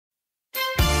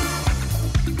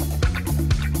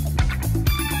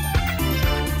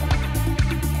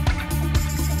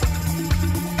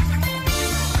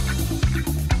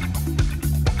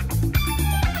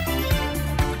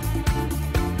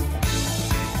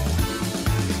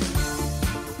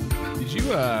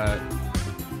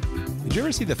did you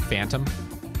ever see The Phantom?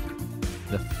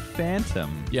 The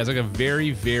Phantom. Yeah, it's like a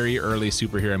very, very early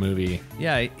superhero movie.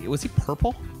 Yeah, was he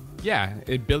purple? Yeah,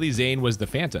 Billy Zane was the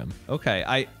Phantom. Okay,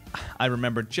 I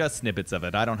remember just snippets of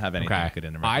it. I don't have anything good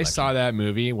in the I saw that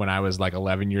movie when I was like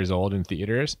 11 years old in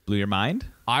theaters. Blew your mind?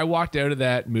 I walked out of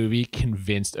that movie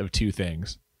convinced of two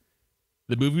things.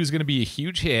 The movie was going to be a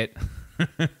huge hit,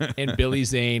 and Billy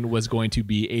Zane was going to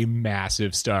be a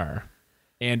massive star.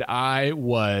 And I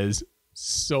was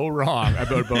so wrong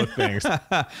about both things.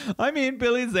 I mean,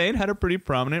 Billy Zane had a pretty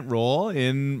prominent role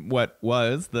in what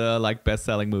was the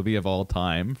best-selling movie of all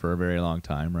time for a very long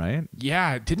time, right?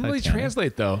 Yeah, it didn't really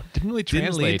translate though. Didn't lead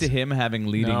to him having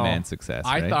leading man success.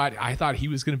 I right? thought he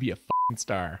was going to be a fucking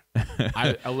star.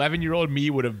 11-year-old me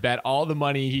would have bet all the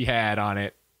money he had on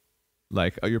it.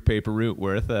 Like your paper route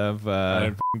worth of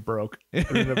I'm broke. A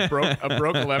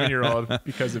broke 11-year-old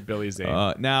because of Billy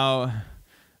Zane. Now,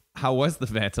 how was The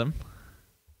Phantom?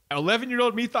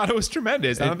 11-year-old me thought it was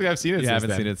tremendous. I don't think I've seen it since. You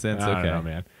haven't seen it since? I okay. don't know,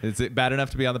 man. Is it bad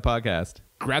enough to be on the podcast?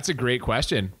 That's a great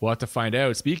question. We'll have to find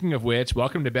out. Speaking of which,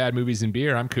 welcome to Bad Movies and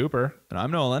Beer. I'm Cooper. And I'm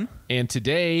Nolan. And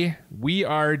today we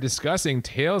are discussing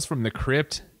Tales from the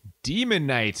Crypt Demon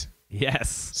Night. Yes.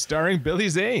 Starring Billy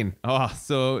Zane. Oh,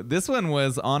 so this one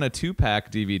was on a 2-pack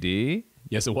DVD.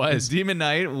 Yes, it was. Demon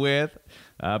Night with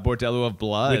Bordello of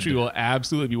Blood. Which we will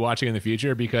absolutely be watching in the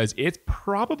future because it's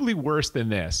probably worse than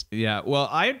this. Yeah, well,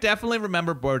 I definitely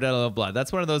remember Bordello of Blood.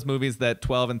 That's one of those movies that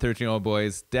 12 and 13-year-old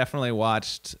boys definitely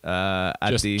watched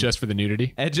just for the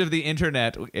nudity? Edge of the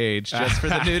internet age, just for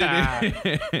the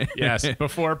nudity. Yes,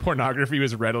 before pornography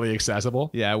was readily accessible.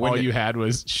 Yeah, all you had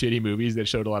was shitty movies that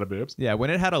showed a lot of boobs. Yeah,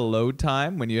 when it had a load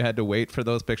time, when you had to wait for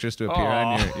those pictures to appear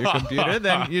on your computer,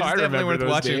 then you just definitely weren't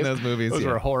watching those movies. Those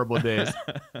were horrible days.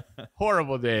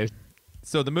 Horrible days.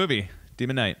 So the movie,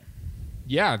 Demon Night.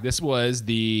 Yeah, this was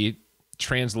the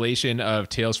translation of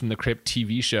Tales from the Crypt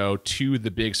TV show to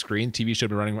the big screen. TV show had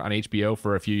been running on HBO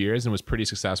for a few years and was pretty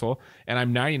successful. And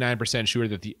I'm 99% sure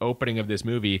that the opening of this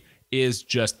movie is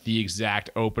just the exact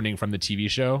opening from the TV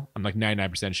show. I'm like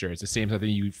 99% sure. It's the same thing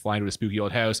you fly into a spooky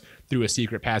old house, through a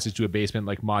secret passage to a basement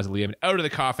like mausoleum, and out of the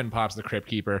coffin pops the Crypt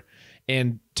Keeper.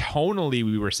 And tonally,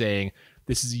 we were saying,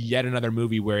 this is yet another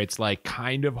movie where it's like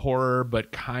kind of horror,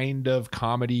 but kind of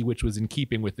comedy, which was in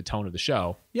keeping with the tone of the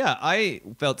show. Yeah, I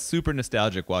felt super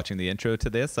nostalgic watching the intro to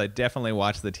this. I definitely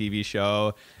watched the TV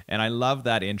show, and I love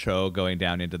that intro going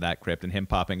down into that crypt and him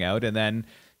popping out, and then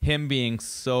him being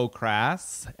so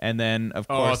crass, and then, of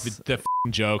course... the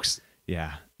f***ing jokes.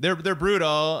 Yeah. They're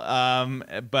brutal,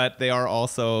 but they are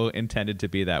also intended to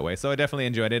be that way. So I definitely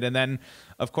enjoyed it. And then,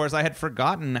 of course, I had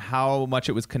forgotten how much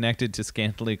it was connected to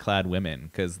scantily clad women,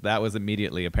 because that was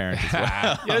immediately apparent as well.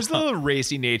 Yeah, there's a little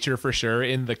racy nature for sure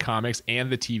in the comics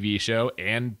and the TV show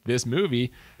and this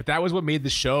movie. But that was what made the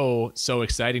show so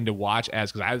exciting to watch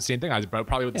because I had the same thing. I was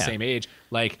probably with the same age.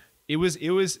 Like, It was,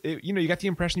 you got the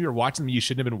impression you were watching them you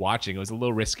shouldn't have been watching. It was a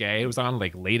little risque. It was on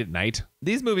like late at night.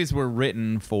 These movies were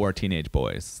written for teenage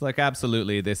boys. Like,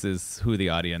 absolutely, this is who the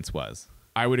audience was.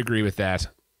 I would agree with that.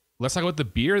 Let's talk about the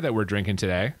beer that we're drinking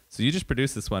today. So you just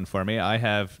produced this one for me. I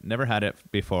have never had it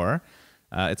before.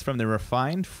 It's from the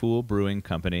Refined Fool Brewing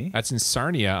Company. That's in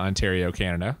Sarnia, Ontario,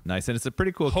 Canada. Nice, and it's a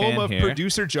pretty cool home can of here.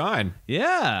 Producer John.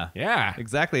 Yeah,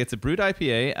 exactly. It's a brewed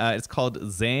IPA. It's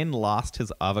called Zane Lost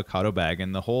His Avocado Bag,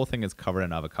 and the whole thing is covered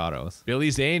in avocados.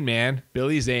 Billy Zane, man.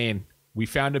 Billy Zane. We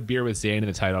found a beer with Zane in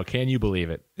the title. Can you believe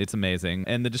it? It's amazing.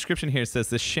 And the description here says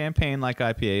this champagne-like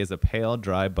IPA is a pale,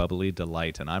 dry, bubbly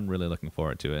delight, and I'm really looking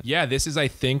forward to it. Yeah, this is, I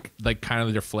think, like kind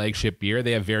of their flagship beer.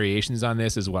 They have variations on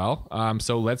this as well.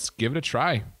 So let's give it a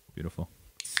try. Beautiful.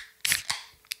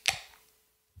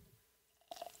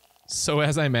 So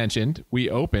as I mentioned, we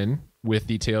open with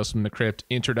the Tales from the Crypt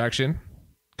introduction,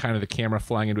 kind of the camera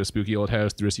flying into a spooky old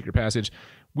house through a secret passage.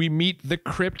 We meet the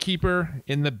Crypt Keeper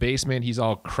in the basement. He's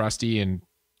all crusty and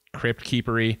Crypt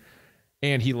Keepery,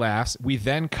 and he laughs. We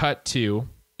then cut to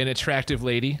an attractive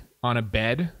lady on a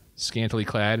bed, scantily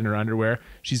clad in her underwear.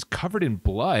 She's covered in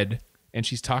blood, and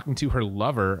she's talking to her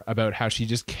lover about how she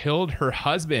just killed her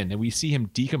husband, and we see him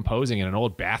decomposing in an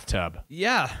old bathtub.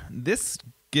 Yeah, this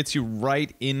gets you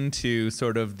right into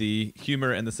sort of the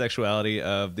humor and the sexuality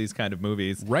of these kind of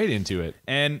movies. Right into it.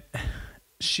 And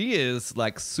she is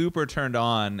like super turned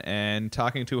on and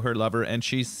talking to her lover, and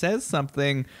she says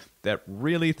something that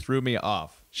really threw me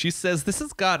off. She says, "This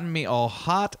has gotten me all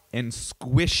hot and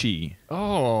squishy."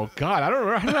 Oh, God. I don't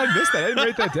know. How did I miss that? I didn't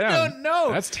write that down. I don't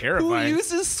know. That's terrifying. Who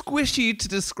uses squishy to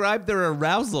describe their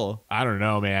arousal? I don't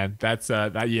know, man. That's,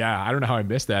 yeah, I don't know how I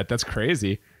missed that. That's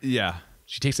crazy. Yeah.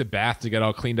 She takes a bath to get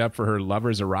all cleaned up for her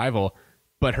lover's arrival.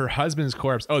 But her husband's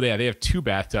corpse, oh yeah, they have 2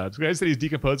 bathtubs. The guy said he's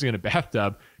decomposing in a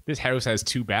bathtub. This house has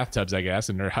 2 bathtubs, I guess,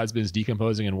 and her husband's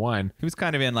decomposing in one. He was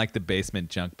kind of in like the basement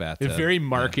junk bathtub. A very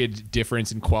marked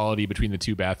difference in quality between the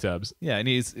 2 bathtubs. Yeah,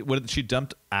 and she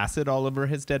dumped acid all over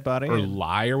his dead body? Or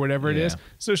lye or whatever it is.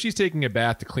 So she's taking a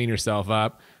bath to clean herself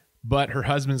up. But her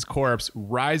husband's corpse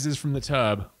rises from the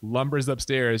tub, lumbers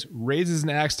upstairs, raises an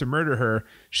axe to murder her.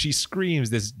 She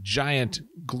screams this giant,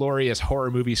 glorious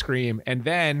horror movie scream, and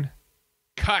then...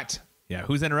 cut. Yeah,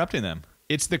 who's interrupting them?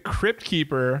 It's the Crypt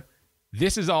Keeper.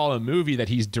 This is all a movie that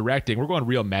he's directing. We're going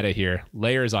real meta here.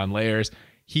 Layers on layers.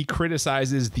 He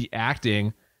criticizes the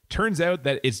acting. Turns out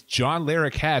that it's John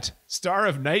Larroquette, star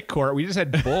of Night Court. We just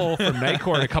had Bull from Night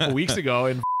Court a couple weeks ago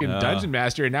in Dungeon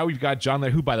Master, and now we've got John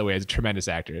Larroquette, who, by the way, is a tremendous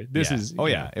actor. This is... Oh,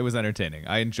 yeah. It was entertaining.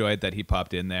 I enjoyed that he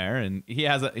popped in there, and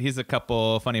he's a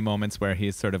couple funny moments where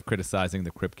he's sort of criticizing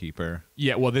the Crypt Keeper.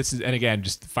 Yeah, well, this is... And again,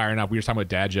 just firing up. We were talking about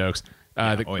dad jokes.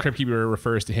 Crypt Keeper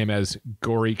refers to him as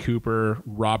Gory Cooper,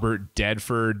 Robert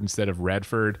Deadford instead of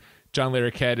Redford. John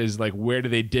Larroquette is like, where do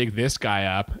they dig this guy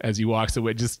up? As he walks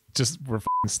away, just we're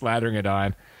slathering it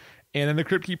on. And then the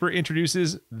Crypt Keeper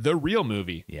introduces the real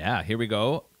movie. Yeah, here we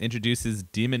go. Introduces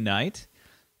Demon Knight,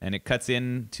 and it cuts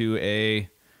into a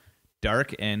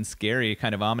dark and scary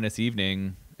kind of ominous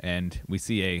evening, and we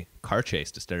see a car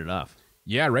chase to start it off.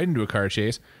 Yeah, right into a car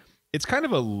chase. It's kind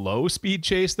of a low speed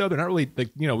chase, though. They're not really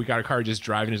like, we got a car just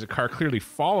driving. There's a car clearly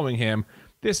following him.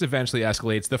 This eventually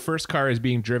escalates. The first car is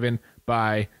being driven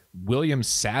by William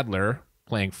Sadler,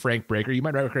 playing Frank Breaker. You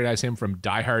might recognize him from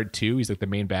Die Hard 2. He's like the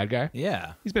main bad guy.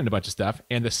 Yeah. He's been in a bunch of stuff.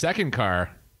 And the second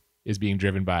car is being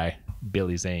driven by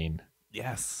Billy Zane.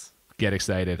 Yes. Get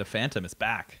excited. The Phantom is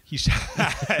back. He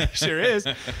sure is.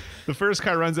 The first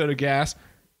car runs out of gas.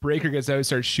 Breaker gets out and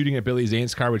starts shooting at Billy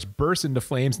Zane's car, which bursts into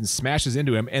flames and smashes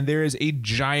into him. And there is a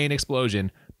giant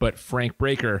explosion. But Frank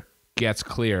Breaker gets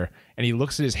clear, and he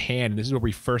looks at his hand, and this is where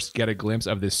we first get a glimpse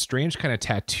of this strange kind of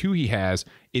tattoo he has.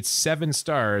 It's 7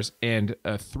 stars, and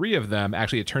 3 of them,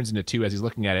 actually it turns into 2 as he's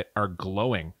looking at it, are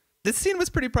glowing. This scene was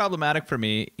pretty problematic for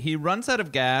me. He runs out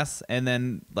of gas and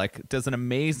then like does an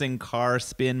amazing car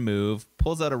spin move,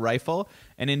 pulls out a rifle,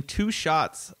 and in 2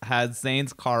 shots has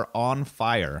Zane's car on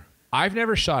fire. I've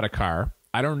never shot a car.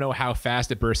 I don't know how fast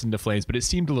it burst into flames, but it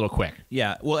seemed a little quick.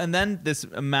 Yeah, well, and then this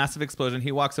massive explosion,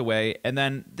 he walks away, and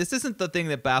then this isn't the thing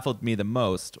that baffled me the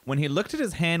most. When he looked at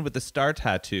his hand with the star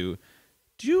tattoo,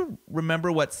 do you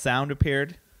remember what sound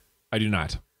appeared? I do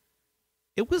not.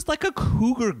 It was like a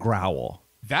cougar growl.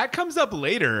 That comes up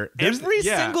later. Every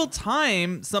single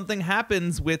time something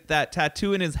happens with that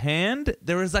tattoo in his hand,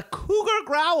 there is a cougar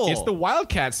growl. It's the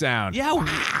Wildcat sound. Yeah,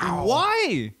 wow.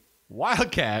 Why?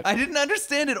 Wildcat. I didn't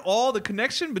understand at all the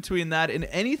connection between that and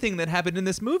anything that happened in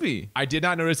this movie. I did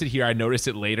not notice it here. I noticed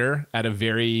it later at a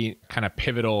very kind of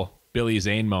pivotal Billy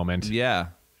Zane moment. Yeah.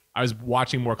 I was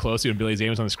watching more closely when Billy Zane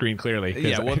was on the screen, clearly.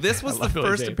 Yeah, well, this was the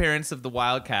first appearance of the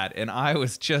Wildcat, and I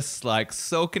was just like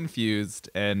so confused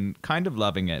and kind of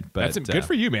loving it. But that's good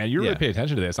for you, man. You really paid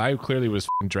attention to this. I clearly was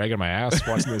dragging my ass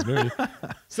watching this movie.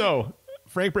 So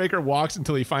Frank Breaker walks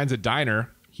until he finds a diner.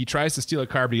 He tries to steal a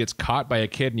car, but he gets caught by a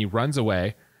kid and he runs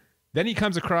away. Then he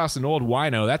comes across an old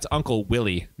wino. That's Uncle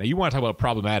Willie. Now, you want to talk about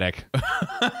problematic.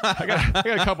 I got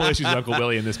a couple issues with Uncle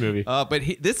Willie in this movie. But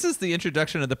this is the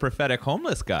introduction of the prophetic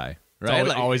homeless guy, right?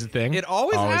 It's always a thing. It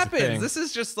always happens. This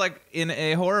is just like in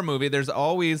a horror movie, there's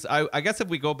always, I guess if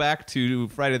we go back to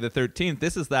Friday the 13th,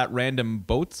 this is that random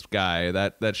boats guy,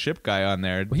 that ship guy on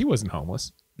there. Well, he wasn't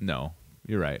homeless. No.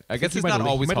 You're right. I guess he's not always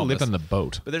homeless. He might have lived on the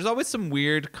boat. But there's always some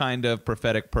weird kind of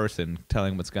prophetic person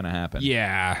telling what's going to happen.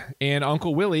 Yeah. And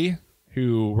Uncle Willie,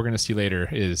 who we're going to see later,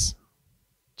 is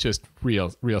just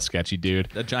real sketchy dude.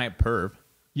 A giant perv.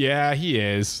 Yeah, he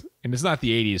is. And it's not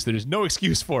the 80s. So there's no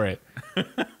excuse for it.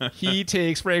 He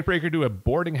takes Frank Breaker to a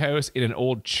boarding house in an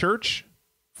old church.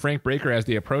 Frank Breaker, as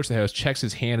they approach the house, checks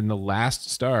his hand and the last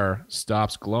star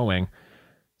stops glowing.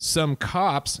 Some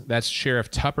cops, that's Sheriff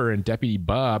Tupper and Deputy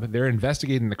Bob, they're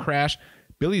investigating the crash.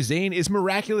 Billy Zane is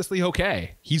miraculously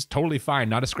okay. He's totally fine,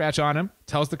 not a scratch on him.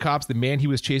 Tells the cops the man he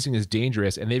was chasing is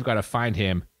dangerous and they've got to find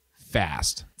him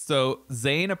fast. So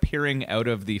Zane appearing out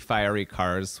of the fiery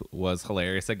cars was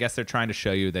hilarious. I guess they're trying to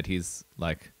show you that he's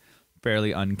like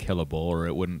fairly unkillable or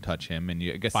it wouldn't touch him. And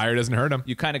I guess fire doesn't hurt him.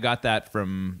 You kind of got that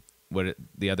from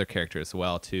the other character as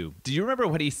well, too. Do you remember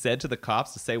what he said to the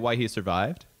cops to say why he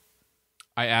survived?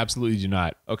 I absolutely do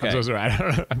not. Okay. I'm so sorry. I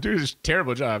don't know. I'm doing this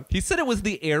terrible job. He said it was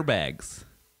the airbags.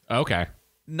 Okay.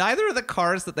 Neither of the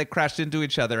cars that they crashed into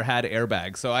each other had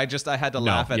airbags, so I had to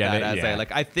laugh at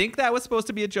that I think that was supposed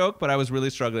to be a joke, but I was really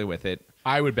struggling with it.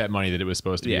 I would bet money that it was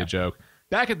supposed to be a joke.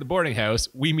 Back at the boarding house,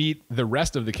 we meet the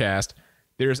rest of the cast.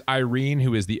 There's Irene,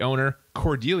 who is the owner,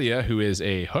 Cordelia, who is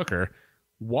a hooker,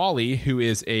 Wally, who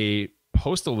is a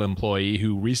postal employee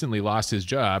who recently lost his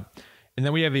job. And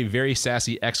then we have a very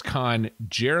sassy ex-con,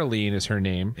 Geraldine is her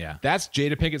name. Yeah. That's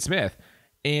Jada Pinkett Smith.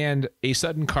 And a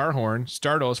sudden car horn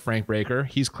startles Frank Breaker.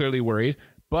 He's clearly worried,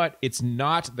 but it's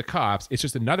not the cops. It's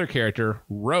just another character,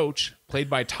 Roach,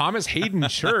 played by Thomas Hayden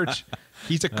Church.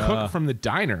 He's a cook from the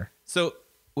diner. So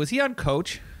was he on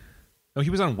Coach? No, he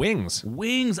was on Wings.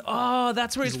 Wings. Oh,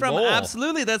 that's where he's from. Lowell.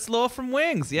 Absolutely. That's Lowell from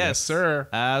Wings. Yes, sir.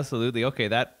 Absolutely. Okay,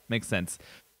 that makes sense.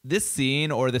 This scene,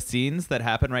 or the scenes that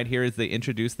happen right here as they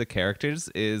introduce the characters,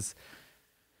 is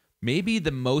maybe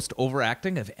the most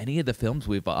overacting of any of the films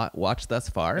we've watched thus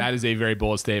far. That is a very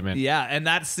bold statement. Yeah, and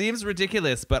that seems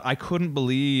ridiculous, but I couldn't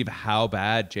believe how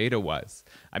bad Jada was.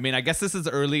 I mean, I guess this is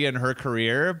early in her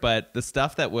career, but the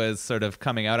stuff that was sort of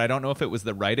coming out, I don't know if it was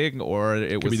the writing or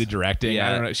it Could was be the directing. Yeah,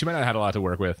 I don't know. She might not have had a lot to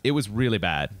work with. it was really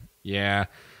bad. Yeah.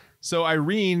 So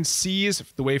Irene sees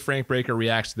the way Frank Breaker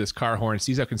reacts to this car horn,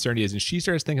 sees how concerned he is, and she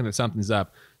starts thinking that something's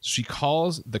up. So she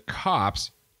calls the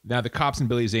cops. Now the cops and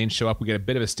Billy Zane show up. We get a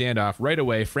bit of a standoff. Right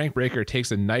away, Frank Breaker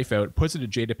takes a knife out, puts it to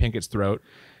Jada Pinkett's throat,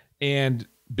 and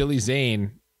Billy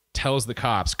Zane tells the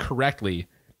cops correctly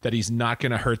that he's not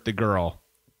going to hurt the girl.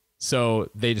 So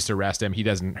they just arrest him. He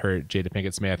doesn't hurt Jada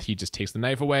Pinkett Smith. He just takes the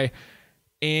knife away.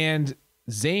 And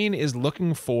Zane is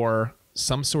looking for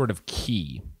some sort of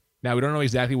key. Now, we don't know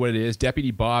exactly what it is.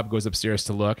 Deputy Bob goes upstairs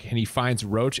to look, and he finds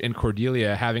Roach and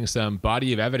Cordelia having some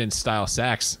body of evidence style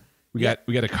sex. We got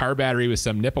a car battery with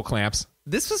some nipple clamps.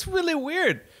 This was really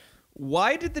weird.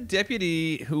 Why did the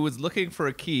deputy who was looking for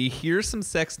a key hear some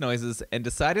sex noises and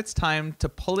decide it's time to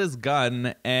pull his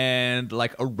gun and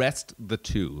like arrest the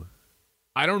two?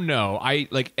 I don't know.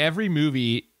 Like every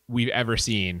movie we've ever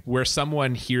seen where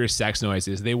someone hears sex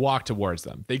noises, they walk towards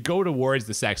them. They go towards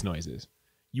the sex noises.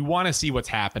 You want to see what's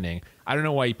happening. I don't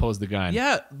know why he pulls the gun.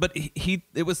 Yeah, but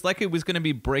it was like it was going to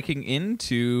be breaking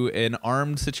into an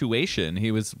armed situation.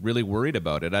 He was really worried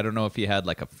about it. I don't know if he had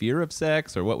like a fear of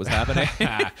sex or what was happening.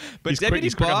 But Deputy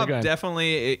Bob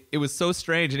definitely, it was so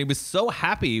strange. And he was so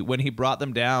happy when he brought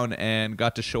them down and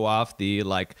got to show off the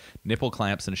like nipple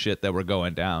clamps and shit that were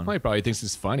going down. Well, he probably thinks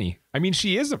it's funny. I mean,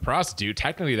 she is a prostitute.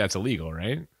 Technically, that's illegal,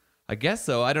 right? I guess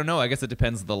so. I don't know. I guess it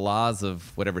depends on the laws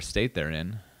of whatever state they're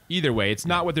in. Either way, it's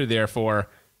not what they're there for.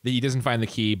 He doesn't find the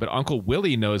key, but Uncle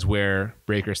Willie knows where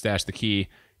Breaker stashed the key.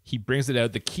 He brings it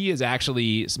out. The key is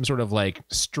actually some sort of like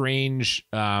strange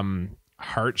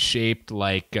heart-shaped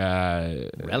like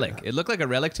relic. It looked like a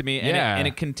relic to me, and, yeah.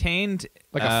 it contained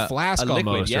like a flask, a liquid.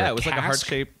 almost. Yeah, or it was cask. like a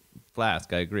heart-shaped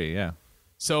flask. I agree. Yeah.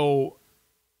 So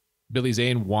Billy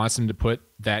Zane wants him to put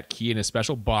that key in a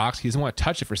special box. He doesn't want to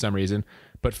touch it for some reason.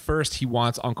 But first, he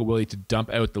wants Uncle Willie to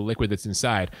dump out the liquid that's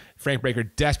inside. Frank Breaker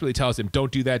desperately tells him,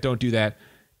 don't do that, don't do that.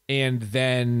 And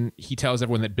then he tells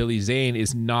everyone that Billy Zane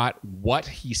is not what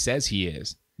he says he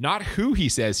is. Not who he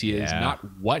says he is, not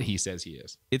what he says he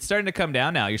is. It's starting to come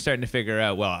down now. You're starting to figure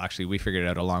out, well, actually, we figured it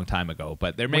out a long time ago.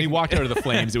 But they're when he walked out of the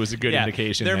flames, it was a good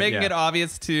indication. They're making it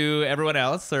obvious to everyone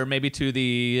else, or maybe to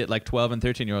the like 12 and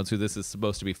 13-year-olds who this is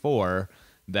supposed to be for,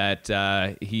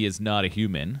 that he is not a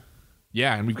human.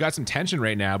 Yeah, and we've got some tension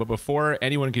right now, but before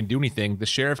anyone can do anything, the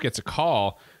sheriff gets a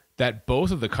call that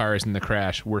both of the cars in the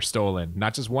crash were stolen,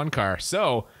 not just one car.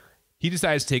 So he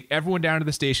decides to take everyone down to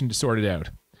the station to sort it out.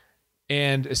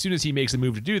 And as soon as he makes a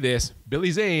move to do this,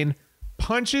 Billy Zane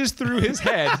punches through his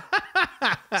head,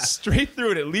 straight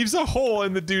through it. It leaves a hole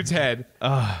in the dude's head,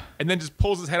 and then just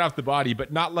pulls his head off the body,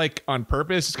 but not like on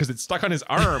purpose, just because it's stuck on his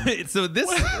arm. So this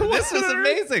was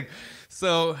amazing.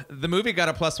 So the movie got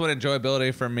a +1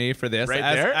 enjoyability from me for this. Right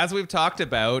there? As we've talked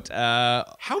about.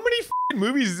 How many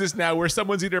movies is this now where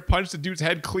someone's either punched a dude's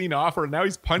head clean off or now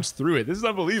he's punched through it? This is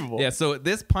unbelievable. Yeah, so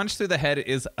this punch through the head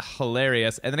is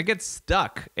hilarious, and then it gets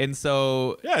stuck. And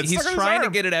so he's trying to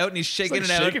get it out, and he's shaking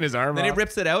it out. Shaking his arm then off. he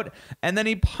rips it out, and then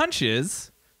he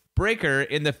punches Breaker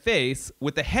in the face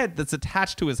with the head that's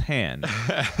attached to his hand.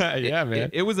 Yeah, man.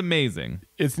 It was amazing.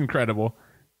 It's incredible.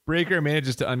 Breaker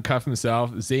manages to uncuff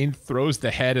himself. Zane throws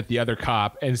the head at the other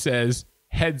cop and says,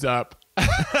 "Heads up."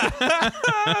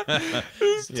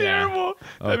 It's terrible.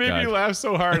 That made me laugh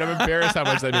so hard. I'm embarrassed how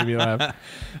much that made me laugh.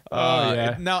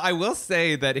 Yeah. Now, I will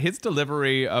say that his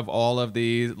delivery of all of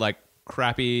these like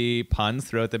crappy puns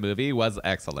throughout the movie was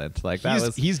excellent. Like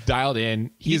he's dialed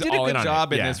in. He did all a good in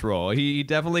job on in this role. He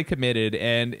definitely committed,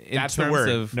 and that's the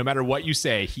word. No matter what you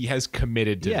say, he has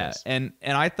committed to this. and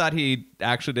I thought he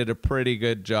actually did a pretty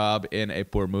good job in a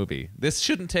poor movie. This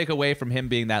shouldn't take away from him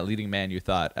being that leading man you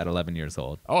thought at 11 years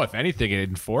old. Oh, if anything, it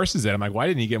enforces it. I'm like, why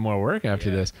didn't he get more work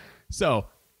after this? So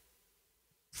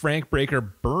Frank Breaker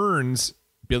burns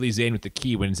Billy Zane with the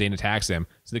key when Zane attacks him.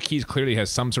 So the key clearly has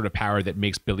some sort of power that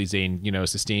makes Billy Zane,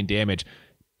 sustain damage.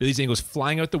 Billy Zane goes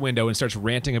flying out the window and starts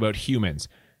ranting about humans.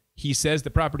 He says the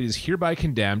property is hereby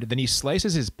condemned. Then he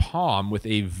slices his palm with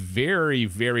a very,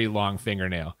 very long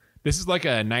fingernail. This is like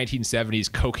a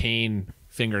 1970s cocaine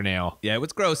fingernail. Yeah, it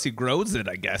was gross. He grows it,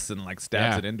 I guess, and like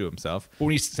stabs it into himself. But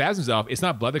when he stabs himself, it's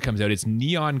not blood that comes out. It's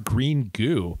neon green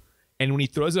goo. And when he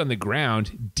throws it on the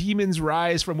ground, demons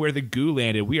rise from where the goo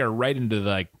landed. We are right into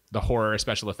the horror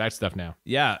special effects stuff now.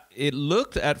 Yeah, it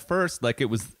looked at first like it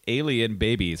was alien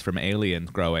babies from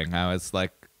Aliens growing. I was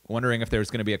like wondering if there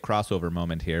was going to be a crossover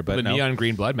moment here, but the neon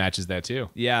green blood matches that too.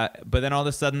 Yeah, but then all of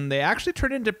a sudden they actually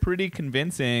turned into pretty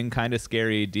convincing, kind of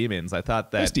scary demons. I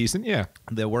thought that's decent. Yeah,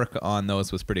 the work on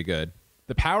those was pretty good.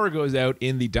 The power goes out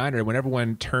in the diner. When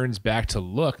everyone turns back to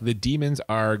look, the demons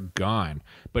are gone,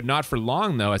 but not for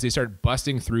long though, as they start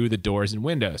busting through the doors and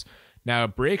windows. Now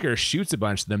Breaker shoots a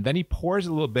bunch of them. Then he pours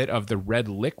a little bit of the red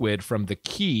liquid from the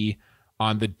key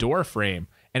on the door frame,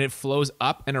 and it flows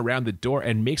up and around the door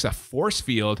and makes a force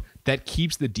field that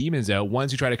keeps the demons out.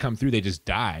 Ones who try to come through, they just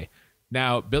die.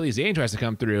 Now, Billy Zane tries to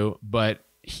come through, but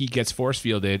he gets force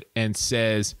fielded and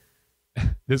says,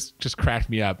 this just cracked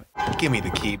me up. Give me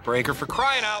the key, Breaker, for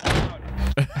crying out loud.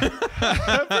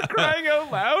 For crying out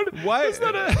loud?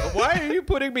 Why are you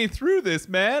putting me through this,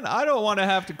 man? I don't want to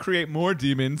have to create more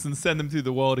demons and send them through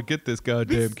the wall to get this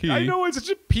goddamn key. I know, it's such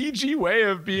a PG way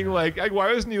of being like,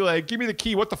 why wasn't he like, give me the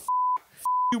key? What the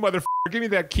you motherfucker, give me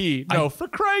that key. No, for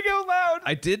crying out loud.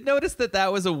 I did notice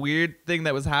that was a weird thing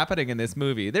that was happening in this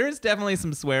movie. There is definitely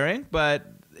some swearing, but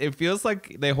it feels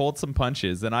like they hold some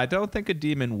punches, and I don't think a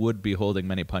demon would be holding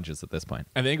many punches at this point.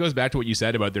 And then it goes back to what you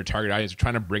said about their target audience. They're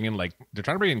trying to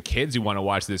bring in kids who want to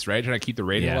watch this, right? Trying to keep the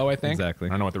rating low, I think. Exactly. I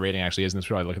don't know what the rating actually is, and let's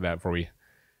probably look at that before we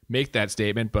make that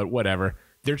statement, but whatever.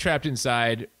 They're trapped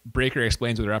inside. Breaker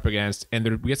explains what they're up against, and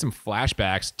we get some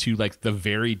flashbacks to like the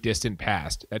very distant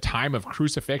past, a time of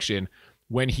crucifixion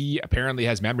when he apparently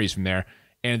has memories from there.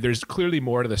 And there's clearly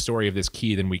more to the story of this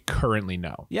key than we currently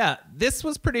know. Yeah, this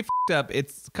was pretty f***ed up.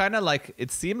 It's kind of like,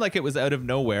 it seemed like it was out of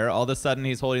nowhere. All of a sudden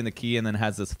he's holding the key and then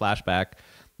has this flashback.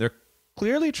 They're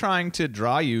clearly trying to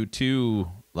draw you to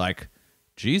like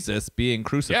Jesus being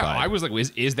crucified. Yeah, I was like,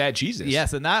 is that Jesus?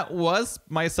 Yes, and that was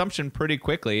my assumption pretty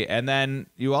quickly. And then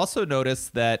you also notice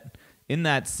that in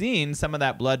that scene, some of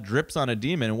that blood drips on a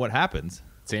demon, and what happens?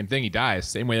 Same thing, he dies.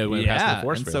 Same way that when it passed the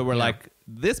force field. So we're like,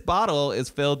 this bottle is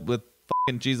filled with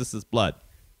fucking Jesus's blood.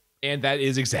 And that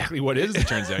is exactly what it is, it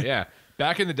turns out, yeah.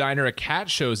 Back in the diner, a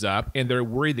cat shows up, and they're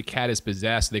worried the cat is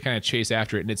possessed. So they kind of chase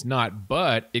after it, and it's not.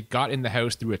 But it got in the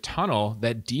house through a tunnel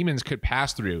that demons could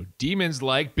pass through. Demons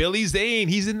like Billy Zane.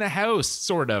 He's in the house,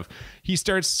 sort of. He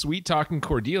starts sweet-talking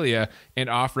Cordelia and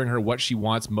offering her what she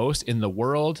wants most in the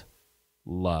world,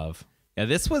 love. Yeah,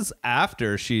 this was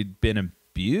after she'd been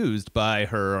abused by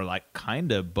her, like,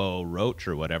 kind of Beau Roach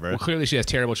or whatever. Well, clearly she has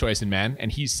terrible choice in men, and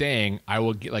he's saying, I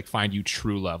will find you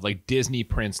true love, like Disney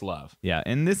Prince love. Yeah,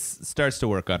 and this starts to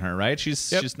work on her, right?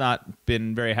 She's not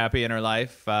been very happy in her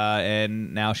life,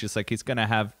 and now she's like, he's going to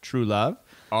have true love.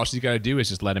 All she's got to do is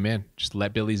just let him in. Just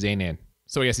let Billy Zane in.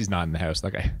 So I guess he's not in the house.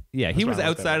 Yeah, he was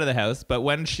outside of the house, but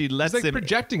when she lets him,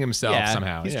 projecting himself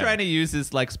somehow. He's trying to use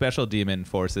his like special demon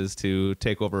forces to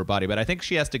take over her body, but I think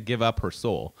she has to give up her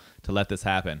soul to let this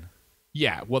happen.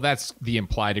 Yeah, well, that's the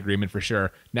implied agreement for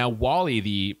sure. Now, Wally,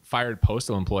 the fired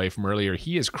postal employee from earlier,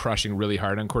 he is crushing really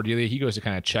hard on Cordelia. He goes to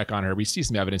kind of check on her. We see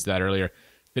some evidence of that earlier.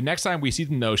 The next time we see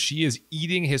them, though, she is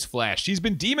eating his flesh. She's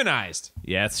been demonized.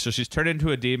 Yes, so she's turned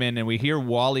into a demon, and we hear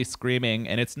Wally screaming,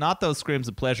 and it's not those screams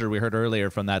of pleasure we heard earlier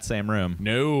from that same room.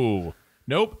 No.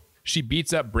 Nope. She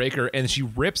beats up Breaker, and she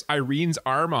rips Irene's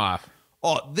arm off.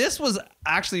 Oh, this was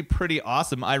actually pretty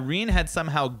awesome. Irene had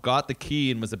somehow got the key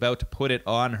and was about to put it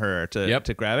on her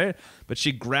to grab it, but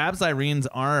she grabs Irene's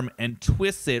arm and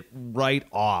twists it right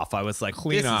off. I was like,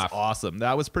 this is awesome.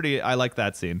 That was pretty, I like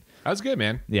that scene. That was good,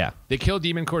 man. Yeah. They kill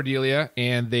Demon Cordelia,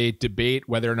 and they debate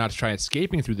whether or not to try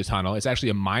escaping through the tunnel. It's actually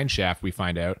a mine shaft, we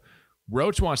find out.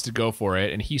 Roach wants to go for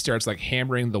it, and he starts like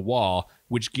hammering the wall,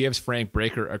 which gives Frank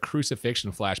Breaker a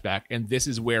crucifixion flashback. And this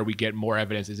is where we get more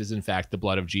evidence. This is, in fact, the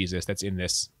blood of Jesus that's in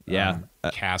this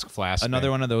cask flask.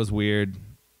 Another one of those weird.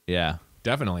 Yeah.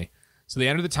 Definitely. So they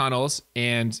enter the tunnels,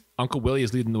 and Uncle Willie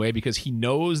is leading the way because he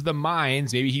knows the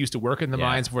mines. Maybe he used to work in the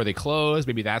mines before they closed.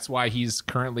 Maybe that's why he's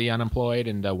currently unemployed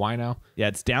and wino. Yeah,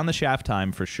 it's down the shaft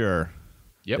time for sure.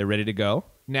 Yep. They're ready to go.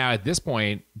 Now, at this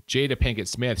point, Jada Pinkett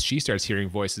Smith, she starts hearing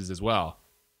voices as well.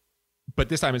 But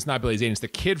this time it's not Billy Zane, it's the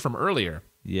kid from earlier.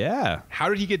 Yeah. How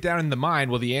did he get down in the mine?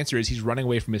 Well, the answer is he's running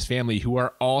away from his family, who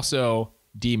are also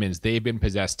demons, they've been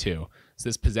possessed too. So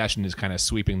this possession is kind of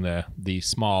sweeping the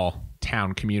small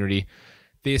town community.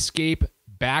 They escape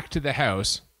back to the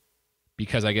house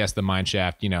because I guess the mine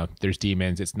shaft, there's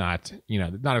demons. It's not,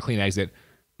 not a clean exit.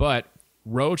 But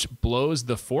Roach blows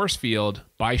the force field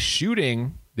by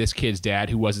shooting this kid's dad,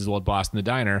 who was his old boss in the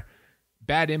diner.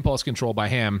 Bad impulse control by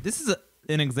him. This is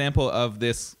an example of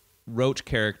this Roach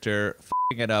character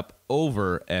f***ing it up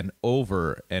over and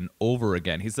over and over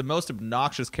again. He's the most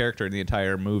obnoxious character in the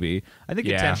entire movie. I think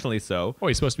intentionally so. Oh,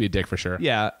 he's supposed to be a dick for sure.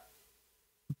 Yeah.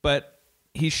 But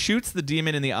he shoots the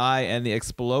demon in the eye and the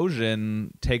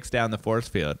explosion takes down the force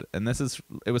field. And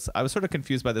I was sort of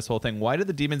confused by this whole thing. Why do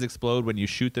the demons explode when you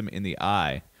shoot them in the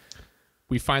eye?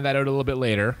 We find that out a little bit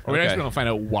later. Or Okay. we actually don't find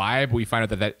out why, but we find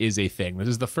out that is a thing. This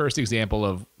is the first example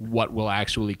of what will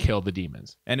actually kill the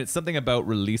demons. And it's something about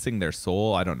releasing their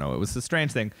soul. I don't know. It was a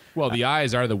strange thing. Well, the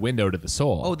eyes are the window to the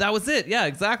soul. Oh, that was it. Yeah,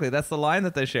 exactly. That's the line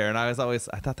that they share. And I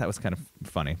thought that was kind of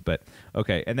funny. But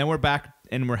okay. And then we're back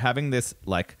and we're having this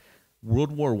like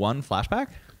World War I flashback.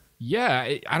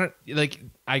 Yeah,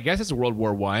 I guess it's World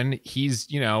War I. He's,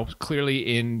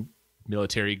 clearly in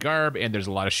military garb and there's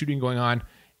a lot of shooting going on.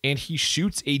 And he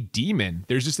shoots a demon.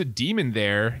 There's just a demon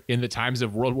there in the times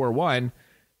of World War I.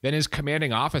 Then his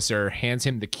commanding officer hands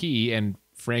him the key, and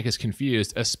Frank is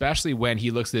confused, especially when he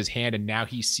looks at his hand and now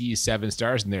he sees 7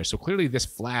 stars in there. So clearly this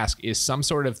flask is some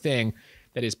sort of thing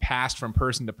that is passed from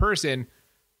person to person,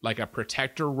 like a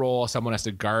protector role. Someone has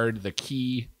to guard the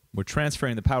key. We're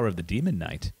transferring the power of the Demon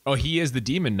Knight. Oh, he is the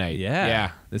Demon Knight.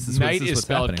 Yeah. This is Knight is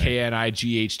spelled happening. Knight,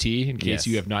 in case Yes.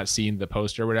 you have not seen the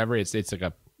poster or whatever. It's like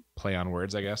a play on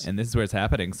words, I guess. And this is where it's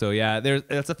happening. So yeah,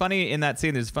 in that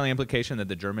scene, there's a funny implication that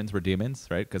the Germans were demons,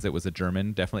 right? Because it was a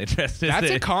German definitely dressed as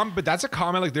That's a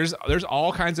common, like there's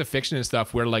all kinds of fiction and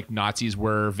stuff where like Nazis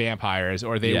were vampires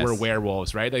or they were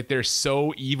werewolves, right? Like they're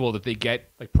so evil that they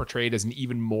get like portrayed as an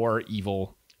even more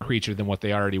evil creature than what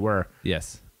they already were.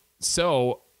 Yes.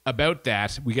 So about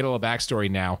that, we get a little backstory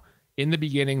now. In the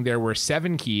beginning, there were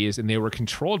 7 keys and they were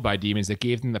controlled by demons that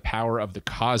gave them the power of the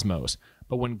cosmos.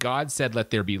 But when God said, "Let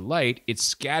there be light," it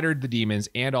scattered the demons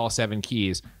and all 7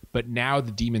 keys. But now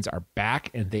the demons are back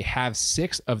and they have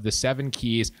 6 of the 7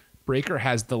 keys. Breaker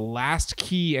has the last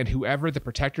key, and whoever the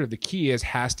protector of the key is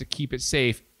has to keep it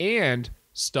safe and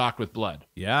stocked with blood.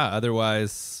 Yeah.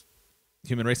 Otherwise,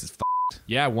 human race is f***ed.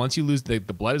 Yeah, once you lose the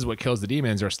blood is what kills the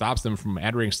demons or stops them from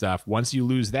entering stuff. Once you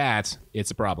lose that,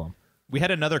 it's a problem. We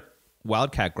had another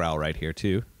Wildcat growl right here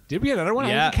too. Did we get another one? I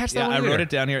didn't catch that one I either. wrote it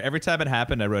down here. Every time it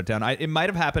happened, I wrote it down. It might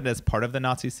have happened as part of the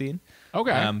Nazi scene.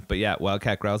 Okay. But yeah,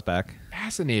 Wildcat growls back.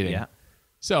 Fascinating. Yeah.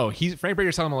 So Frank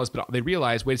Breaker's telling them all this, but they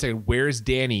realize, wait a second, where's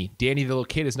Danny? Danny, the little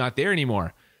kid, is not there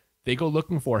anymore. They go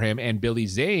looking for him, and Billy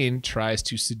Zane tries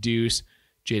to seduce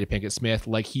Jada Pinkett Smith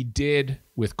like he did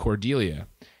with Cordelia.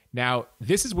 Now,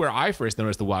 this is where I first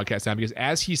noticed the Wildcat sound, because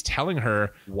as he's telling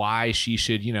her why she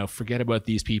should, forget about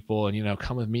these people and,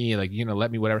 come with me, like,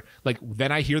 let me, whatever. Like,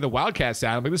 then I hear the Wildcat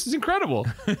sound. I'm like, this is incredible.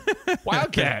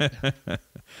 Wildcat.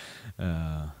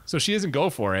 So she doesn't go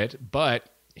for it, but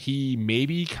he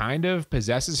maybe kind of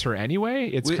possesses her anyway.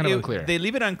 It's kind of unclear. They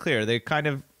leave it unclear. They kind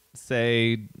of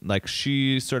say, like,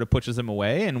 she sort of pushes him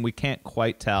away, and we can't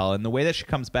quite tell. And the way that she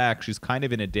comes back, she's kind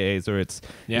of in a daze, or it's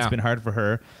been hard for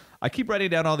her. I keep writing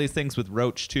down all these things with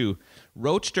Roach, too.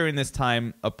 Roach, during this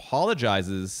time,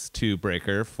 apologizes to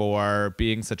Breaker for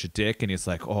being such a dick, and he's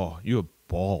like, "Oh, you have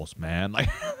balls, man." Like,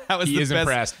 that was the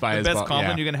impressed by the his best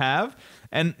compliment you can have.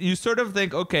 And you sort of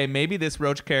think, okay, maybe this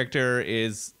Roach character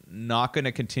is not going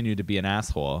to continue to be an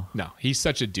asshole. No, he's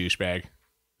such a douchebag.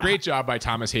 Great job by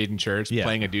Thomas Hayden Church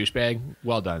playing a douchebag.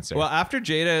 Well done, sir. Well, after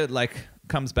Jada,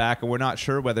 comes back and we're not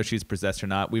sure whether she's possessed or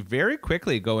not, we very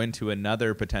quickly go into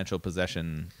another potential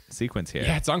possession sequence here.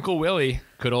 Yeah, it's Uncle Willie.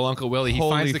 Good old Uncle Willie. He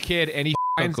finds the kid and he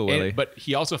finds Uncle Willie. But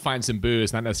he also finds some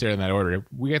booze, not necessarily in that order.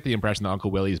 We get the impression that Uncle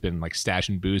Willie's been like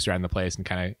stashing booze around the place and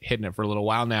kind of hitting it for a little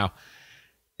while now.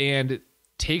 And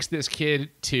takes this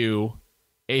kid to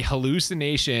a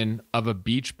hallucination of a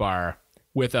beach bar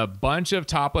with a bunch of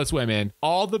topless women,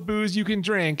 all the booze you can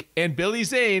drink, and Billy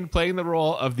Zane playing the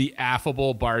role of the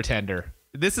affable bartender.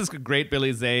 This is a great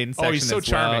Billy Zane section. Oh, he's so as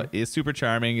well. charming. He's super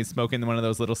charming. He's smoking one of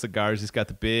those little cigars. He's got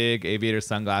the big aviator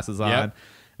sunglasses on. Yep.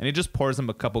 And he just pours him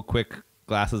a couple quick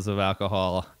glasses of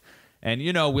alcohol. And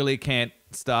Willie can't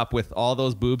stop with all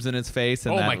those boobs in his face.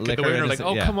 And Oh that my god! liquor The women are in like, his-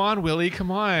 "Oh, yeah. come on, Willie,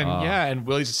 come on!" Oh. Yeah, and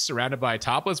Willie's just surrounded by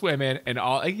topless women and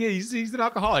all. Like, yeah, he's an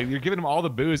alcoholic. You're giving him all the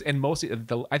booze, and mostly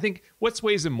I think what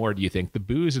sways him more? Do you think the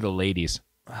booze or the ladies?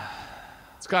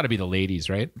 It's got to be the ladies,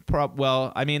 right?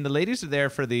 Well, I mean, the ladies are there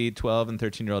for the 12 and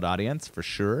 13-year-old audience for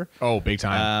sure. Oh, big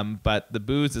time. But the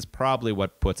booze is probably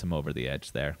what puts him over the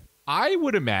edge there. I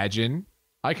would imagine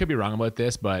I could be wrong about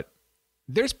this, but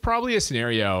there's probably a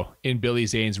scenario in Billy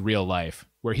Zane's real life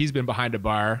where he's been behind a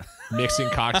bar mixing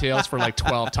cocktails for like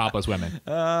 12 topless women. You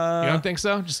don't think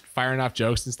so? Just firing off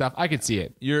jokes and stuff. I could see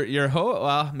it.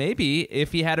 Well, maybe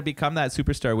if he had to become that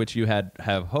superstar, which you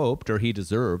have hoped or he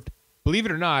deserved. Believe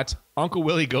it or not, Uncle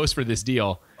Willie goes for this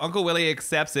deal. Uncle Willie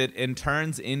accepts it and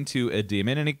turns into a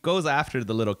demon, and he goes after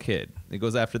the little kid. He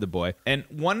goes after the boy. And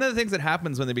one of the things that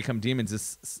happens when they become demons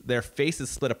is their faces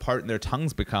split apart and their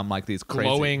tongues become like these crazy...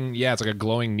 Glowing, yeah, it's like a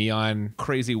glowing neon...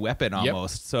 Crazy weapon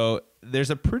almost. Yep. So there's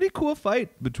a pretty cool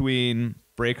fight between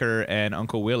Breaker and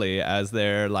Uncle Willie as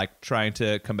they're like trying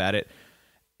to combat it.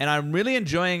 And I'm really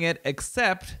enjoying it,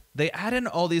 except they add in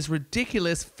all these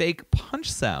ridiculous fake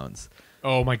punch sounds.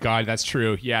 Oh my God, that's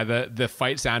true. Yeah, the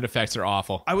fight sound effects are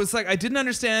awful. I was like, I didn't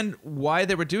understand why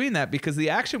they were doing that because the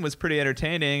action was pretty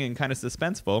entertaining and kind of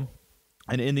suspenseful.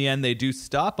 And in the end, they do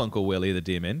stop Uncle Willie the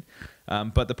demon.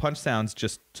 But the punch sounds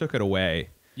just took it away.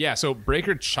 Yeah, so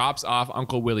Breaker chops off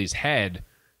Uncle Willie's head,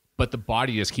 but the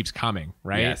body just keeps coming,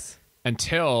 right? Yes.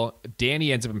 Until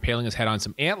Danny ends up impaling his head on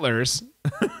some antlers.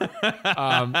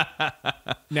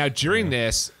 Now, during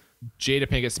this, Jada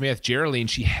Pinkett Smith, Geraldine,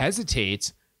 she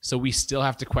hesitates. So we still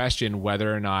have to question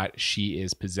whether or not she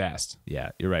is possessed. Yeah,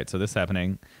 you're right. So this is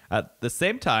happening. At the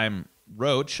same time,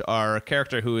 Roach, our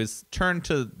character who is turned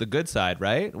to the good side,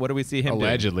 right? What do we see him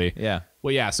Allegedly. doing? Yeah.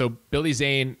 Well, yeah. So Billy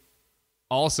Zane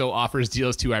also offers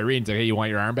deals to Irene. He's like, hey, you want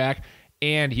your arm back?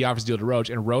 And he offers a deal to Roach.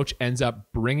 And Roach ends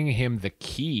up bringing him the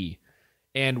key.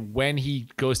 And when he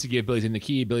goes to give Billy Zane the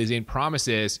key, Billy Zane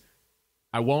promises,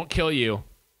 I won't kill you.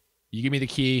 You give me the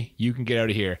key. You can get out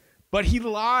of here. But he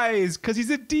lies because he's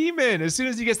a demon. As soon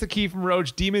as he gets the key from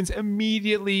Roach, demons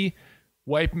immediately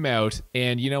wipe him out.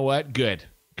 And you know what? Good,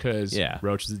 because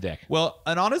Roach is a dick. Well,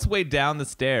 and on his way down the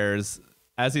stairs,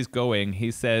 as he's going,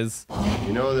 he says,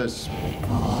 you know this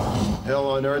hell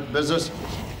on earth business?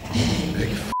 Big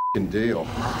f***ing deal.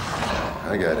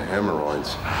 I got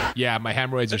hemorrhoids. Yeah, my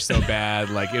hemorrhoids are so bad.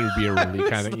 Like, it would be a really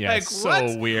kind of, yeah, like,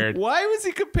 so weird. Why was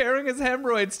he comparing his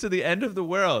hemorrhoids to the end of the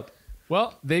world?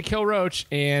 Well, they kill Roach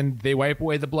and they wipe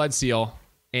away the blood seal.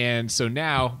 And so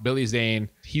now Billy Zane,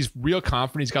 he's real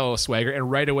confident. He's got a little swagger.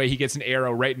 And right away, he gets an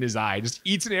arrow right in his eye. Just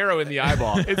eats an arrow in the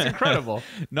eyeball. It's incredible.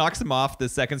 Knocks him off the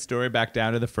second story back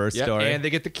down to the first story. And they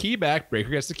get the key back. Breaker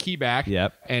gets the key back.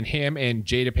 Yep. And him and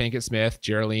Jada Pinkett Smith,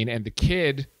 Geraldine, and the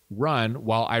kid run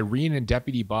while Irene and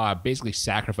Deputy Bob basically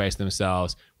sacrifice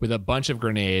themselves with a bunch of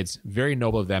grenades. Very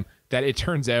noble of them. That it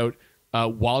turns out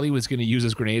Wally was going to use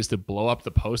his grenades to blow up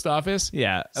the post office.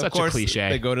 Yeah, such of course, a cliche.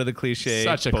 They go to the cliche.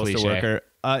 Such a postal cliche.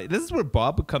 Worker. This is where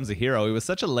Bob becomes a hero. He was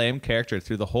such a lame character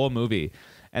through the whole movie,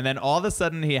 and then all of a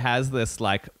sudden he has this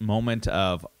like moment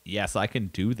of yes, I can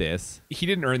do this. He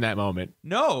didn't earn that moment.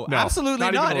 No,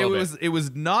 absolutely not. It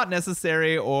was not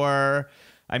necessary, or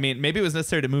I mean, maybe it was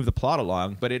necessary to move the plot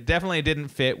along, but it definitely didn't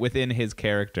fit within his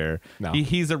character. No.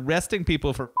 He's arresting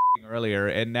people for earlier,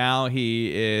 and now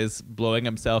he is blowing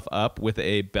himself up with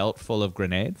a belt full of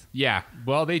grenades. Yeah,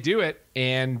 well, they do it,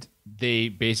 and they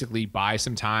basically buy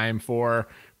some time for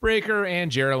Breaker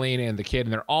and Geraldine and the kid,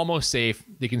 and they're almost safe.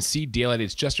 They can see daylight.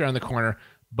 It's just around the corner,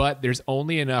 but there's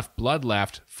only enough blood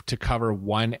left to cover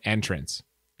one entrance.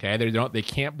 Okay, they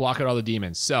can't block out all the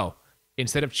demons. So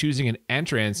instead of choosing an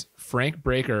entrance, Frank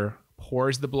Breaker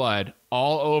pours the blood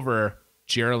all over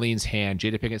Geraldine's hand,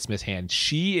 Jada Pinkett Smith's hand.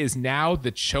 She is now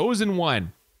the chosen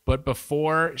one. But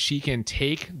before she can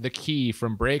take the key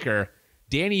from Breaker,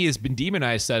 Danny has been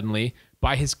demonized suddenly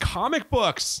by his comic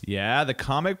books. Yeah, the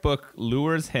comic book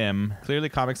lures him. Clearly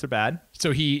comics are bad.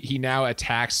 So he now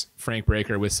attacks Frank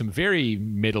Breaker with some very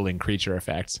middling creature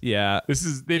effects. Yeah.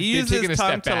 They've he uses taken his a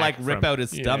tongue step to like back rip out his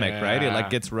stomach, right? It Yeah.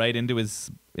 like gets right into his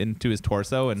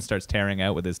torso and starts tearing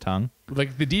out with his tongue.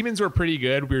 Like the demons were pretty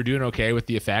good. We were doing okay with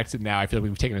the effects, and now I feel like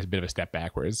we've taken a bit of a step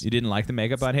backwards. You didn't like the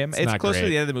makeup on him? It's not close to great.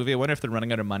 the end of the movie. I wonder if they're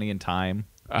running out of money and time.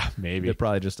 Maybe. They're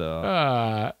probably just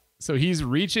So he's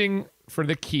reaching for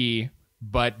the key,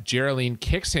 but Geraldine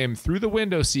kicks him through the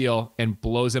window seal and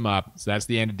blows him up. So that's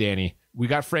the end of Danny. We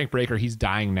got Frank Breaker. He's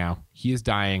dying now. He is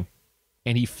dying.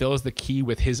 And he fills the key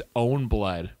with his own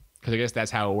blood. Because I guess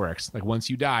that's how it works. Like once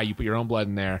you die, you put your own blood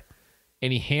in there.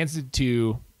 And he hands it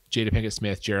to Jada Pinkett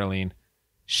Smith, Geraldine.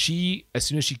 She, as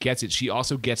soon as she gets it, she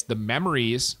also gets the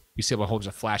memories. We see a whole bunch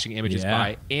of flashing images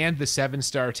by, and the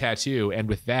 7-star tattoo. And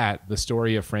with that, the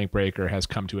story of Frank Breaker has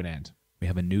come to an end. we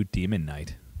have a new demon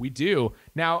knight. We do.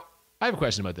 Now, I have a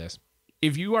question about this.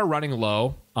 If you are running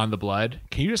low on the blood,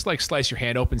 can you just like slice your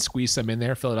hand open, squeeze some in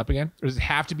there, fill it up again? Or does it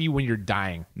have to be when you're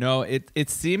dying? No, it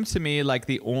seemed to me like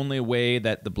the only way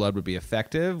that the blood would be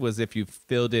effective was if you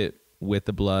filled it with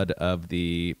the blood of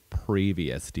the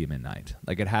previous demon knight.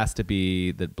 Like it has to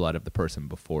be the blood of the person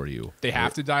before you. They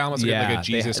have to die almost like a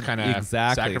Jesus kind of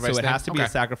exactly. sacrifice. So it has to be okay. a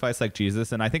sacrifice like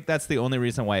Jesus, and I think that's the only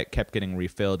reason why it kept getting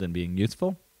refilled and being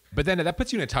useful. But then that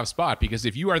puts you in a tough spot because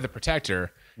if you are the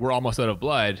protector, we're almost out of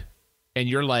blood, and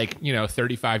you're like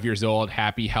 35 years old,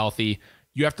 happy, healthy.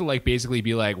 You have to like basically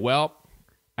be like, well,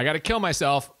 I got to kill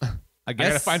myself. I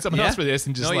got to find someone else for this,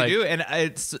 and just you do. And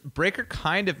it's Breaker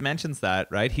kind of mentions that,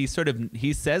 right? He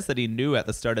says that he knew at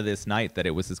the start of this night that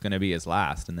it was going to be his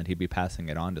last, and that he'd be passing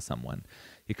it on to someone.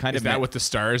 He kind Is of that what the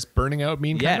stars burning out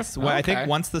mean? Yes. Kind of? Well, I think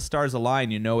once the stars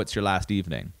align, it's your last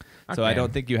evening. So I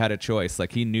don't think you had a choice.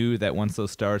 Like he knew that once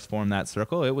those stars formed that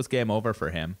circle, it was game over for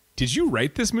him. Did you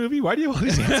write this movie? Why do you have all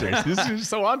these answers? You're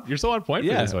so on point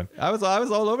for this one. I was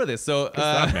all over this. So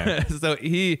so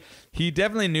he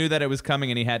definitely knew that it was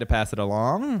coming and he had to pass it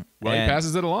along. Well, he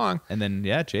passes it along. And then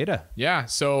Jada. Yeah,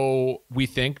 so we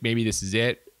think maybe this is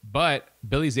it, but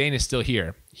Billy Zane is still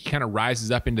here. He kind of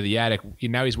rises up into the attic.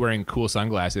 Now he's wearing cool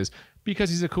sunglasses because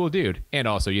he's a cool dude. And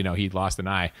also, he lost an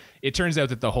eye. It turns out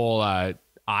that the whole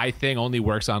eye thing only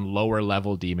works on lower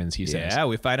level demons, he says. Yeah,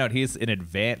 we find out he's an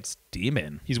advanced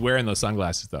demon. He's wearing those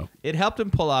sunglasses, though. It helped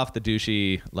him pull off the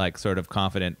douchey, like, sort of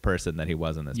confident person that he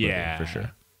was in this movie, for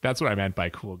sure. That's what I meant by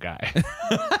cool guy.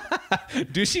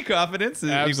 Douchey confidence?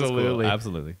 Absolutely. Cool.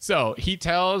 Absolutely. So he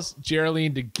tells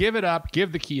Geraldine to give it up,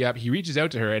 give the key up. He reaches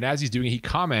out to her, and as he's doing it, he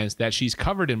comments that she's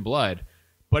covered in blood,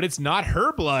 but it's not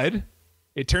her blood.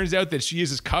 It turns out that she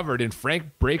is covered in Frank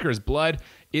Breaker's blood.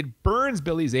 It burns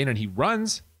Billy Zane, and he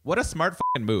runs. What a smart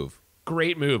fucking move.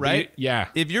 Great move, right? Yeah.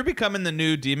 If you're becoming the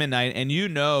new Demon Knight and you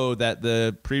know that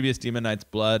the previous Demon Knight's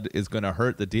blood is going to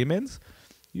hurt the demons,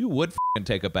 you would fucking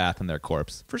take a bath in their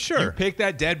corpse. For sure. You pick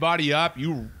that dead body up,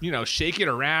 you shake it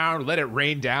around, let it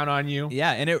rain down on you.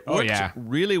 Yeah, and it worked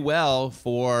really well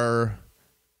for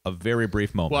a very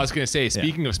brief moment. Well, I was going to say,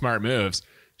 speaking of smart moves,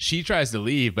 she tries to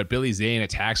leave, but Billy Zane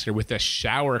attacks her with a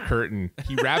shower curtain.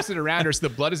 He wraps it around her so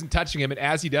the blood isn't touching him, and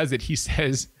as he does it, he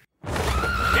says,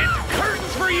 "It's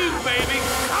curtains for you, baby.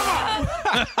 Come on."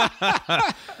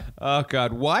 Oh,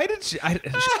 God. Why did she... Oh,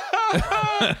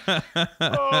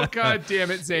 God damn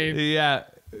it, Zane. Yeah.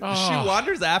 Oh. She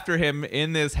wanders after him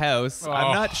in this house. Oh.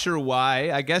 I'm not sure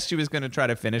why. I guess she was going to try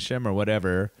to finish him or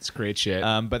whatever. It's great shit.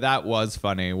 But that was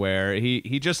funny where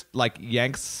he just like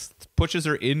pushes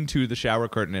her into the shower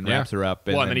curtain and wraps her up.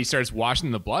 And then he starts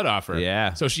washing the blood off her.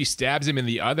 Yeah. So she stabs him in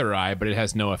the other eye, but it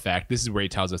has no effect. This is where he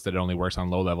tells us that it only works on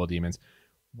low-level demons.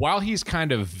 While he's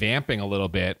kind of vamping a little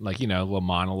bit, like, a little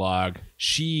monologue,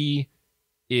 she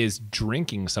is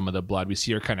drinking some of the blood. We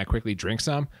see her kind of quickly drink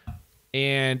some.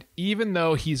 And even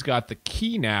though he's got the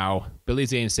key now, Billy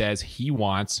Zane says he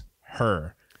wants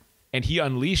her. And he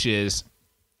unleashes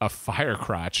a fire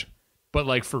crotch, but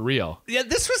like for real. Yeah,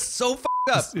 this was so fucked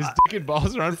up. His dick and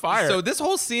balls are on fire. So this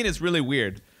whole scene is really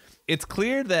weird. It's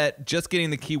clear that just getting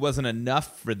the key wasn't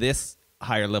enough for this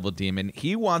higher level demon.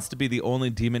 He wants to be the only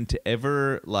demon to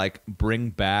ever like bring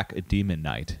back a demon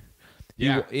knight.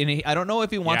 Yeah. I don't know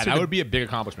if he wants her that would be a big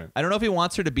accomplishment. I don't know if he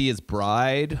wants her to be his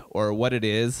bride or what it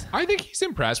is. I think he's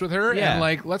impressed with her. Yeah. And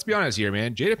like, let's be honest here,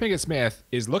 man. Jada Pinkett Smith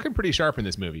is looking pretty sharp in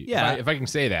this movie. Yeah. If I can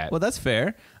say that. Well, that's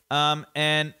fair.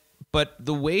 But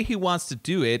the way he wants to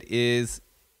do it is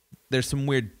there's some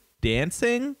weird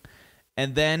dancing.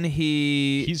 And then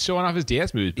he's showing off his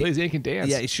dance moves. Billy Zane can dance.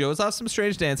 Yeah, he shows off some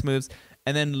strange dance moves.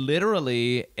 And then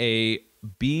literally a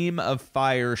beam of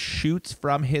fire shoots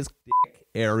from his dick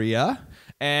area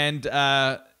and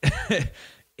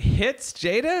hits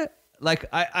Jada. Like,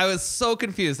 I was so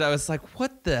confused. I was like,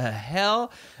 what the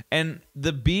hell? And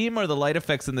the beam or the light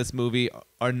effects in this movie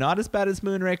are not as bad as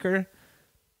Moonraker.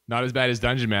 Not as bad as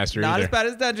Dungeon Master Not either. as bad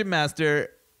as Dungeon Master.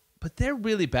 But they're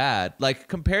really bad. Like,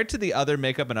 compared to the other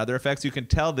makeup and other effects, you can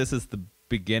tell this is the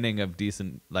beginning of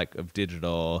decent, like, of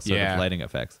digital sort of lighting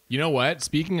effects. You know what?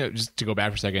 Speaking of, just to go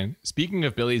back for a second, speaking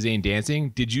of Billy Zane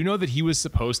dancing, did you know that he was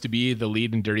supposed to be the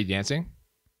lead in Dirty Dancing?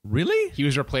 Really? He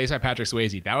was replaced by Patrick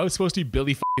Swayze. That was supposed to be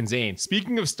Billy fucking Zane.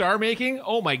 Speaking of star making,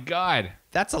 oh my God.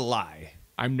 That's a lie.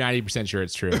 I'm 90% sure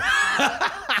it's true.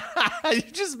 You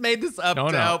just made this up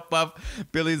to help up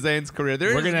Billy Zane's career.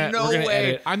 There's no way.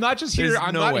 Edit. I'm not just here.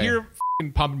 I'm not here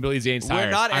fucking pumping Billy Zane's tires.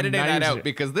 We're not editing that out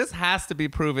because this has to be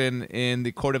proven in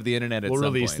the court of the internet at some point.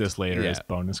 We'll release this later as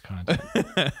bonus content.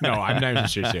 No, I'm not even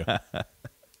sure too.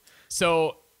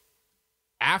 So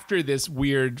after this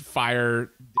weird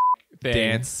fire thing,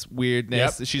 dance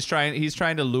weirdness, he's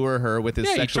trying to lure her with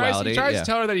his sexuality. He tries to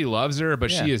tell her that he loves her,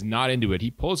 but she is not into it.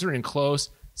 He pulls her in close,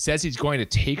 says he's going to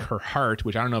take her heart,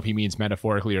 which I don't know if he means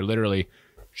metaphorically or literally.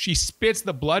 She spits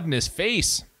the blood in his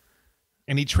face,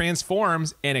 and he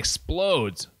transforms and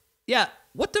explodes. Yeah.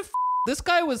 What the f? This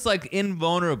guy was like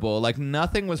invulnerable. Like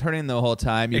nothing was hurting the whole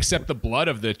time. Except the blood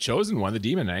of the chosen one, the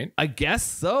demon knight. I guess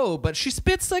so, but she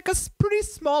spits like a pretty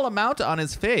small amount on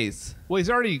his face. Well, he's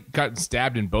already gotten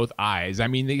stabbed in both eyes. I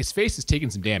mean, his face has taken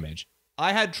some damage.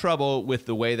 I had trouble with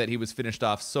the way that he was finished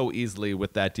off so easily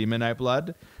with that demon knight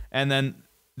blood. And then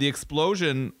the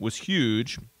explosion was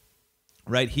huge,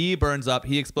 right? He burns up,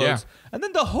 he explodes, and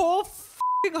then the whole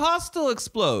f***ing hostel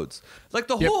explodes. Like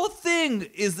the whole thing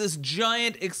is this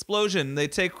giant explosion. They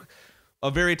take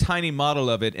a very tiny model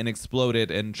of it and explode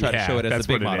it and try to show it as a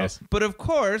big model. But of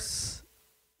course,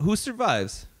 who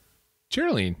survives?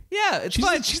 Cheerlean. Yeah, it's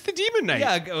fine. She's the demon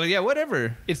knight. Yeah,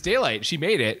 whatever. It's daylight. She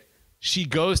made it. She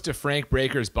goes to Frank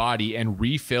Breaker's body and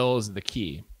refills the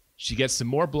key. She gets some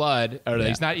more blood. Or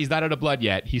he's not out of blood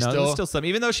yet. There's still some.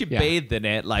 Even though she bathed in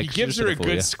it, like he gives her a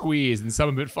good squeeze, and some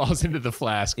of it falls into the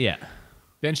flask. Yeah.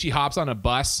 Then she hops on a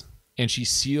bus and she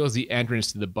seals the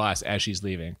entrance to the bus as she's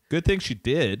leaving. Good thing she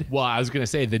did. Well, I was gonna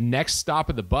say the next stop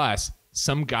of the bus,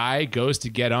 some guy goes to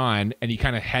get on and he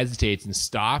kind of hesitates and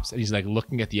stops and he's like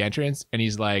looking at the entrance and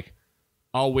he's like,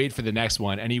 I'll wait for the next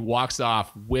one. And he walks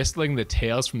off whistling the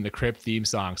Tales from the Crypt theme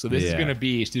song. So this is going to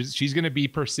be, she's going to be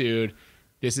pursued.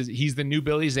 He's the new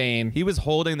Billy Zane. He was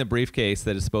holding the briefcase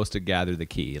that is supposed to gather the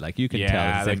key. Like you can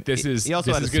tell. Like this is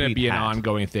going to be an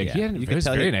ongoing thing. Yeah, you can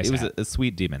tell very nice it was a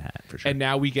sweet demon hat for sure. And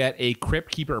now we get a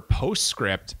Crypt Keeper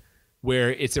postscript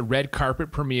where it's a red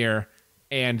carpet premiere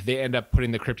and they end up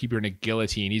putting the Crypt Keeper in a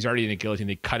guillotine. He's already in a guillotine.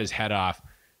 They cut his head off.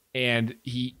 And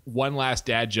one last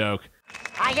dad joke.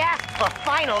 I asked for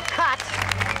final cut,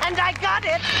 and I got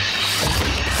it.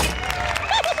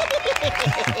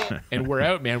 And we're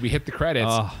out, man. We hit the credits.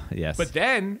 Oh, yes. But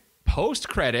then, post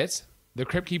credits, the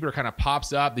Crypt Keeper kind of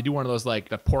pops up. They do one of those like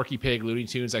the Porky Pig Looney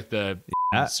Tunes, like the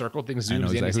circle thing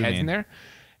zooms in, his head's in there.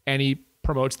 And he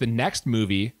promotes the next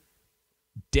movie,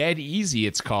 Dead Easy,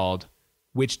 it's called,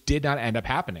 which did not end up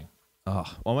happening. Oh,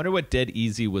 I wonder what Dead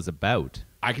Easy was about.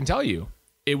 I can tell you.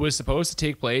 It was supposed to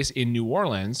take place in New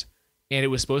Orleans, and it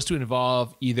was supposed to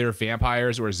involve either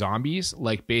vampires or zombies,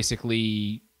 like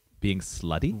basically being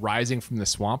slutty, rising from the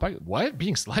swamp. What?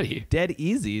 Being slutty? Dead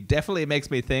Easy definitely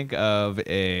makes me think of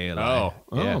a. Well,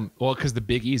 because the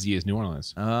Big Easy is New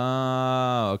Orleans.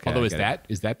 Oh, okay. Although is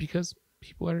that because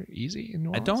people are easy in New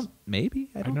Orleans?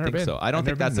 I don't think so. I don't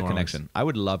think that's the connection. I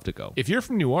would love to go. If you're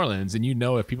from New Orleans and you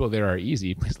know if people there are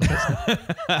easy, please let us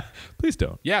know. Please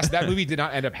don't. Yes, that movie did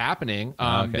not end up happening.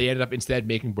 They ended up instead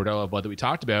making Bordello of Blood that we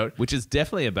talked about. Which is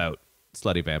definitely about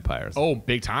slutty vampires. Oh,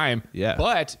 big time. Yeah.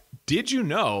 But did you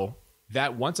know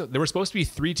that there were supposed to be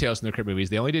 3 Tales from the Crypt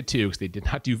movies? They only did 2 because they did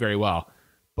not do very well.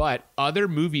 But other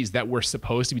movies that were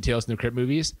supposed to be Tales from the Crypt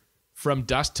movies, From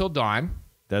Dusk Till Dawn.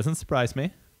 Doesn't surprise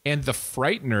me. And The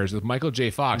Frighteners with Michael J.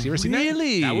 Fox. You ever seen that?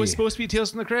 Really? That was supposed to be Tales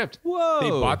from the Crypt. Whoa. They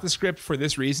bought the script for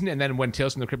this reason, and then when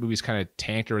Tales from the Crypt movies kind of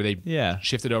tanked or they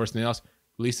shifted over to something else,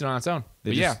 released it on its own.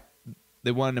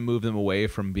 They wanted to move them away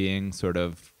from being sort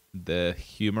of the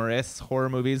humorous horror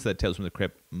movies that Tales from the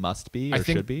Crypt must be or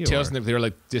should be. They were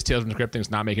like, this Tales from the Crypt thing's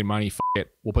not making money. F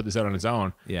it. We'll put this out on its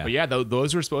own. Yeah. But yeah,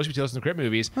 those were supposed to be Tales from the Crypt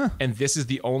movies, and this is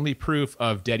the only proof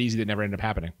of Dead Easy that never ended up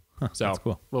happening. So that's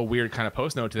cool. A little weird kind of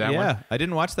post note to that one. Yeah, I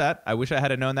didn't watch that. I wish I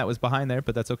had known that was behind there,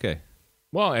 but that's okay.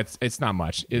 Well, it's not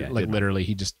much. Literally,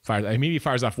 he just fires. Maybe he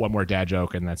fires off one more dad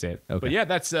joke, and that's it. Okay. But yeah,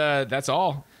 that's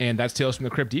all, and that's Tales from the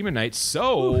Crypt Demon Knight.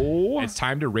 So it's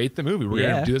time to rate the movie. We're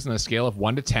gonna do this on a scale of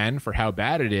 1 to 10 for how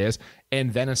bad it is,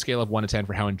 and then a scale of 1 to 10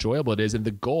 for how enjoyable it is. And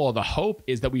the hope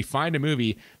is that we find a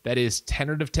movie that is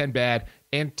 10 out of 10 bad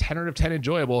and 10 out of 10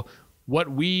 enjoyable. What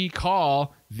we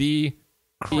call the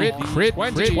Crit 20.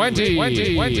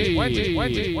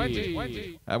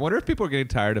 I wonder if people are getting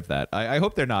tired of that. I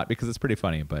hope they're not, because it's pretty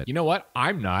funny. But you know what?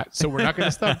 I'm not, so we're not going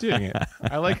to stop doing it.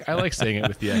 I like saying it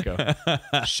with the echo.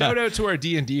 Shout out to our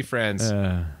D&D friends.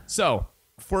 So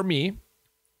for me,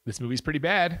 this movie's pretty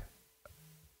bad.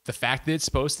 The fact that it's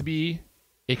supposed to be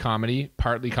a comedy,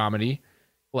 partly comedy,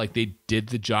 like they did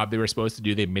the job they were supposed to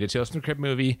do. They made a Tales from the Crypt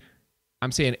movie.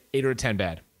 I'm saying 8 out of 10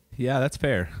 bad. Yeah, that's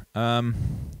fair.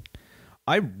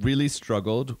 I really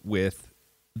struggled with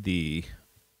the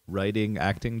writing,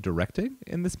 acting, directing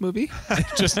in this movie.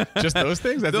 just those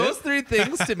things? Those 3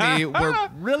 things to me were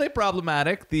really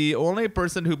problematic. The only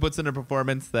person who puts in a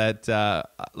performance that I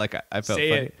felt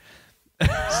funny.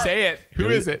 Say it. Who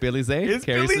is it? Billy Zane It's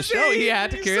carries Billy the show. Zane. He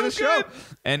had to carry the show.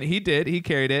 And he did. He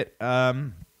carried it.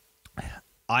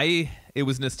 It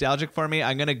was nostalgic for me.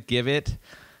 I'm going to give it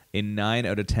a 9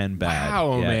 out of 10 bad.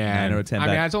 Wow, man. 9 out of 10 bad. I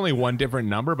mean, that's only one different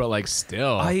number, but like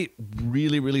still. I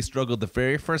really, really struggled. The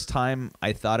very first time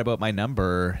I thought about my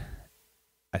number,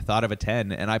 I thought of a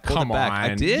 10 and I pulled Come it back.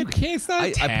 I on. did. You can't, it's not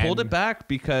a I pulled 10. it back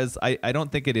because I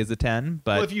don't think it is a 10.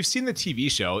 But Well, if you've seen the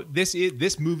TV show,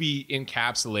 this movie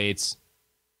encapsulates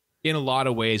in a lot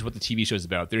of ways what the TV show is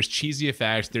about. There's cheesy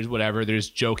effects, there's whatever,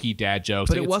 there's jokey dad jokes.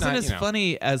 But Like, it it's wasn't not, as you know.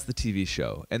 funny as the TV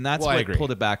show, and that's Well, I what agree.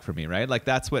 pulled it back for me, right? Like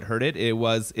that's what hurt it.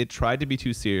 It tried to be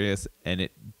too serious, and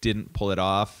it didn't pull it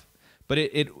off. But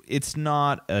it's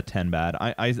not a 10 bad.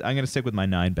 I'm gonna stick with my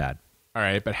 9 bad. All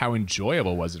right, but how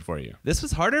enjoyable was it for you? This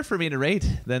was harder for me to rate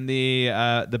than the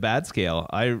bad scale.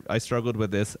 I struggled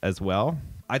with this as well.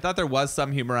 I thought there was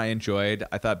some humor I enjoyed.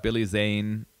 I thought Billy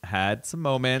Zane had some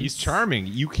moments. He's charming.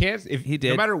 You can't, if He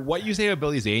did. no matter what you say about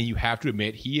Billy Zane, you have to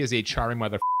admit he is a charming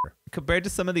motherfucker. Compared to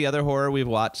some of the other horror we've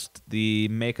watched, the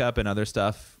makeup and other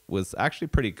stuff was actually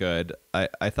pretty good.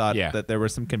 I thought that there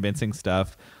was some convincing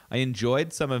stuff. I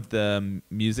enjoyed some of the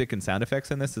music and sound effects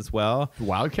in this as well.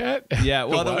 Wildcat? Yeah,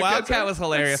 well, the Wildcat was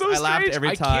hilarious. So I laughed strange.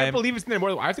 every time. I can't believe it's in there more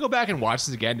than, I have to go back and watch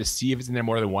this again to see if it's in there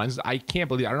more than once. I can't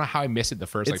believe, I don't know how I missed it the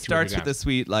first It like 2 or 3 starts with times. a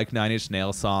sweet like Nine Inch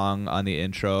Nails song on the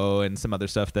intro and some other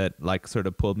stuff that like sort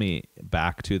of pulled me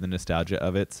back to the nostalgia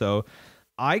of it. So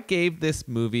I gave this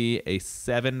movie a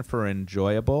 7 for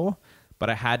enjoyable, but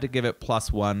I had to give it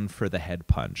 +1 for the head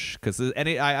punch because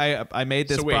I made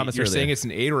this So wait, promise you're earlier. saying it's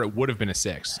an 8 or it would have been a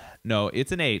 6? No,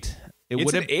 it's an 8. It's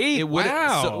would an have 8? It would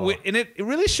Wow. and it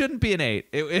really shouldn't be an 8.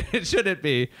 It shouldn't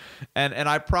be, and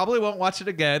I probably won't watch it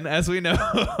again, as we know.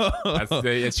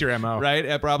 It's your MO. Right?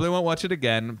 I probably won't watch it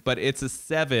again, but it's a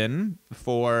 7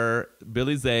 for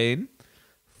Billy Zane,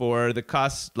 for the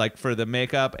cost, like for the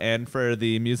makeup and for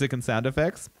the music and sound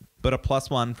effects, but a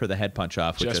 +1 for the head punch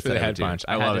off. Which Just I for said the I would head do. punch.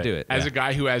 I had love to it. do it. As yeah. a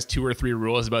guy who has 2 or 3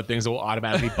 rules about things that will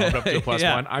automatically bump up to a +1,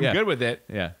 Yeah, I'm yeah. good with it.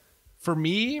 Yeah. For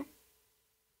me,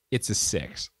 it's a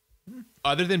 6.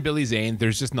 Other than Billy Zane,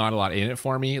 there's just not a lot in it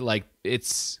for me. Like,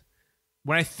 it's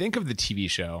when I think of the TV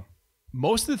show,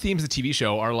 most of the themes of the TV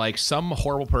show are like some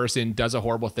horrible person does a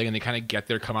horrible thing and they kind of get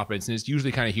their comeuppance, and it's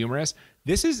usually kind of humorous.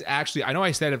 This is actually, I know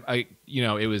I said,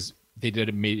 it was, they did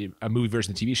a movie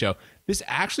version of the TV show. This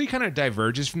actually kind of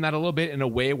diverges from that a little bit in a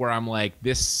way where I'm like,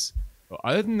 this,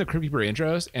 other than the Crypt Keeper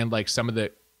intros and like some of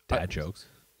the Dad jokes.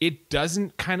 it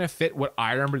doesn't kind of fit what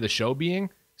I remember the show being.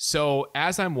 So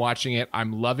as I'm watching it,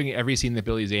 I'm loving every scene that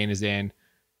Billy Zane is in,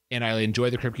 and I enjoy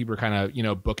the Crypt Keeper kind of,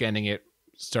 bookending it,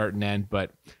 start and end.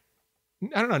 But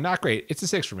I don't know, not great. It's a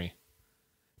 6 for me.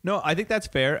 No, I think that's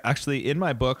fair. Actually, in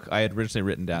my book, I had originally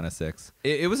written down a 6.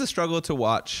 It was a struggle to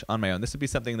watch on my own. This would be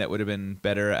something that would have been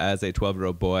better as a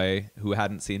 12-year-old boy who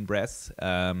hadn't seen breasts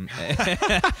and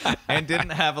didn't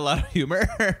have a lot of humor.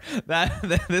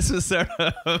 This was sort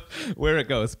of where it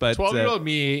goes. But 12-year-old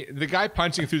me, the guy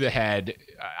punching through the head,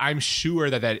 I'm sure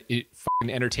that it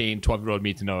fucking entertained 12-year-old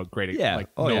me to no great, Yeah. like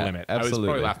Oh, no yeah. limit. I was Absolutely.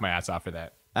 probably laughing my ass off for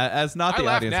that. as not I the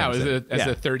laugh audience now as yeah.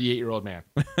 a 38-year-old man.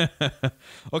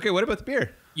 Okay, what about the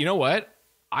beer? You know what?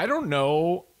 I don't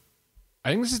know. I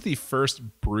think this is the first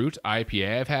Brute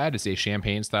IPA I've had. It's a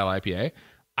champagne style IPA.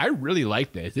 I really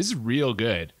like this. This is real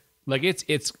good. Like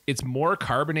it's more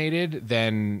carbonated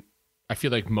than I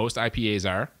feel like most IPAs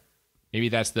are. Maybe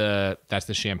that's the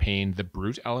champagne, the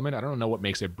Brute element. I don't know what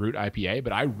makes a Brute IPA,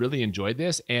 but I really enjoyed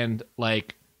this. And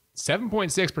like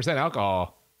 7.6%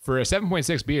 alcohol for a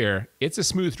 7.6 beer, it's a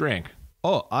smooth drink.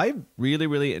 Oh, I really,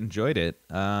 really enjoyed it.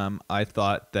 I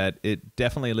thought that it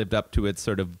definitely lived up to its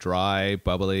sort of dry,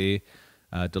 bubbly,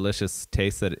 delicious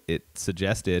taste that it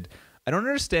suggested. I don't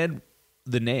understand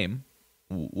the name,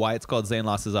 why it's called Zane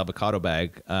Loss's Avocado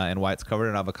Bag, and why it's covered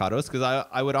in avocados, because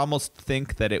I would almost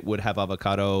think that it would have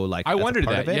avocado like I as a wondered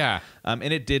part that, of it. yeah. And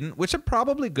it didn't, which I'm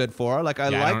probably good for. Like I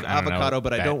Yeah, I like don't know avocado, what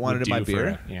but I that don't want would it in my do for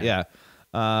beer. it, yeah.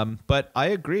 But I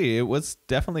agree. It was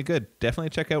definitely good. Definitely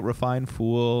check out Refined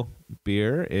Fool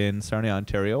beer in Sarnia,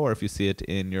 Ontario, or if you see it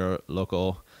in your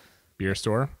local Beer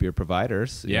store. beer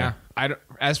providers. Yeah.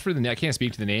 As for I can't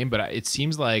speak to the name, but it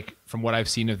seems like from what I've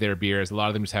seen of their beers, a lot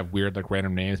of them just have weird, like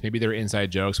random names. Maybe they're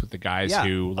inside jokes with the guys Yeah.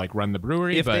 who like run the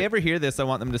brewery. If but, they ever hear this, I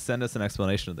want them to send us an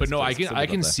explanation of this. but no, I Just can about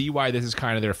that. see why this is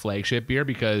kind of their flagship beer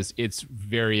because it's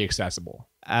very accessible.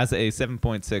 As a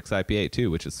 7.6 IPA too,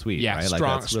 which is sweet. Yeah, right? strong,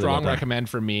 Like, that's really strong well done. recommend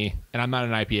for me. And I'm not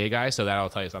an IPA guy, so that'll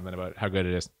tell you something about how good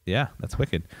it is. Yeah, that's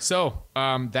wicked. So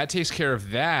that takes care of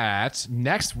that.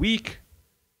 Next week,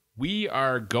 we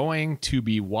are going to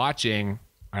be watching.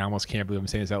 I almost can't believe I'm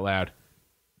saying this out loud.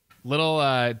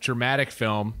 Little dramatic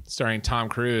film starring Tom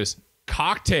Cruise.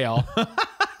 Cocktail.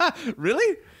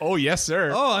 Really? Oh yes,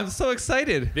 sir. Oh, I'm so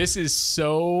excited. This is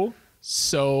so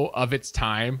of its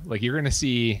time. Like you're gonna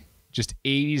see just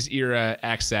 80s era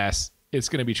excess. It's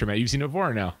gonna be tremendous. You've seen it before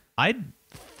or no? I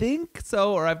think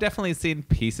so, or I've definitely seen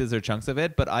pieces or chunks of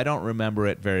it, but I don't remember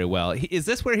it very well. Is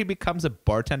this where he becomes a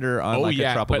bartender on a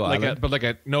tropical island?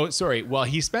 Well,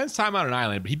 he spends time on an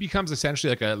island, but he becomes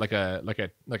essentially like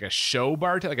a show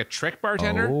bartender, like a trick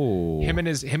bartender. Oh. Him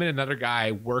and another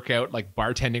guy work out like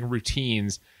bartending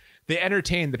routines. They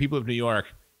entertain the people of New York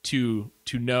to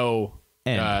no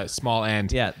small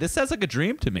end. Yeah, this sounds like a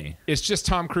dream to me. It's just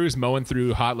Tom Cruise mowing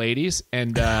through hot ladies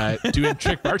and doing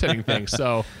trick bartending things.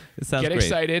 So get great.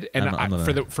 Excited.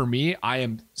 And for me, I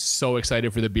am so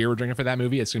excited for the beer we're drinking for that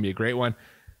movie. It's going to be a great one.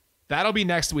 That'll be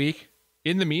next week.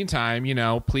 In the meantime,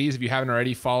 please, if you haven't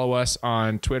already, follow us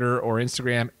on Twitter or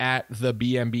Instagram at the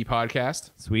BMB podcast.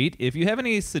 Sweet. If you have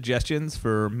any suggestions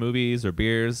for movies or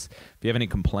beers, if you have any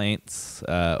complaints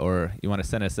or you want to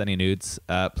send us any nudes,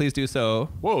 please do so.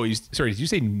 Whoa, did you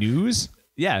say news?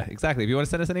 Yeah, exactly. If you want to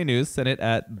send us any news, send it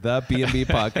at the BMB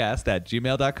podcast at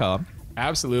gmail.com.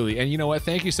 Absolutely. And you know what?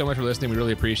 Thank you so much for listening. We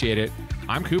really appreciate it.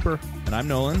 I'm Cooper. And I'm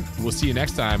Nolan. We'll see you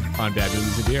next time on Bad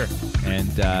Movies and Beer. And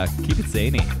keep it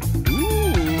zany. Ooh,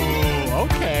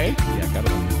 okay. Yeah, got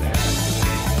it on there.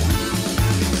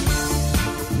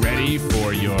 Ready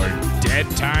for your dead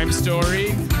time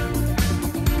story?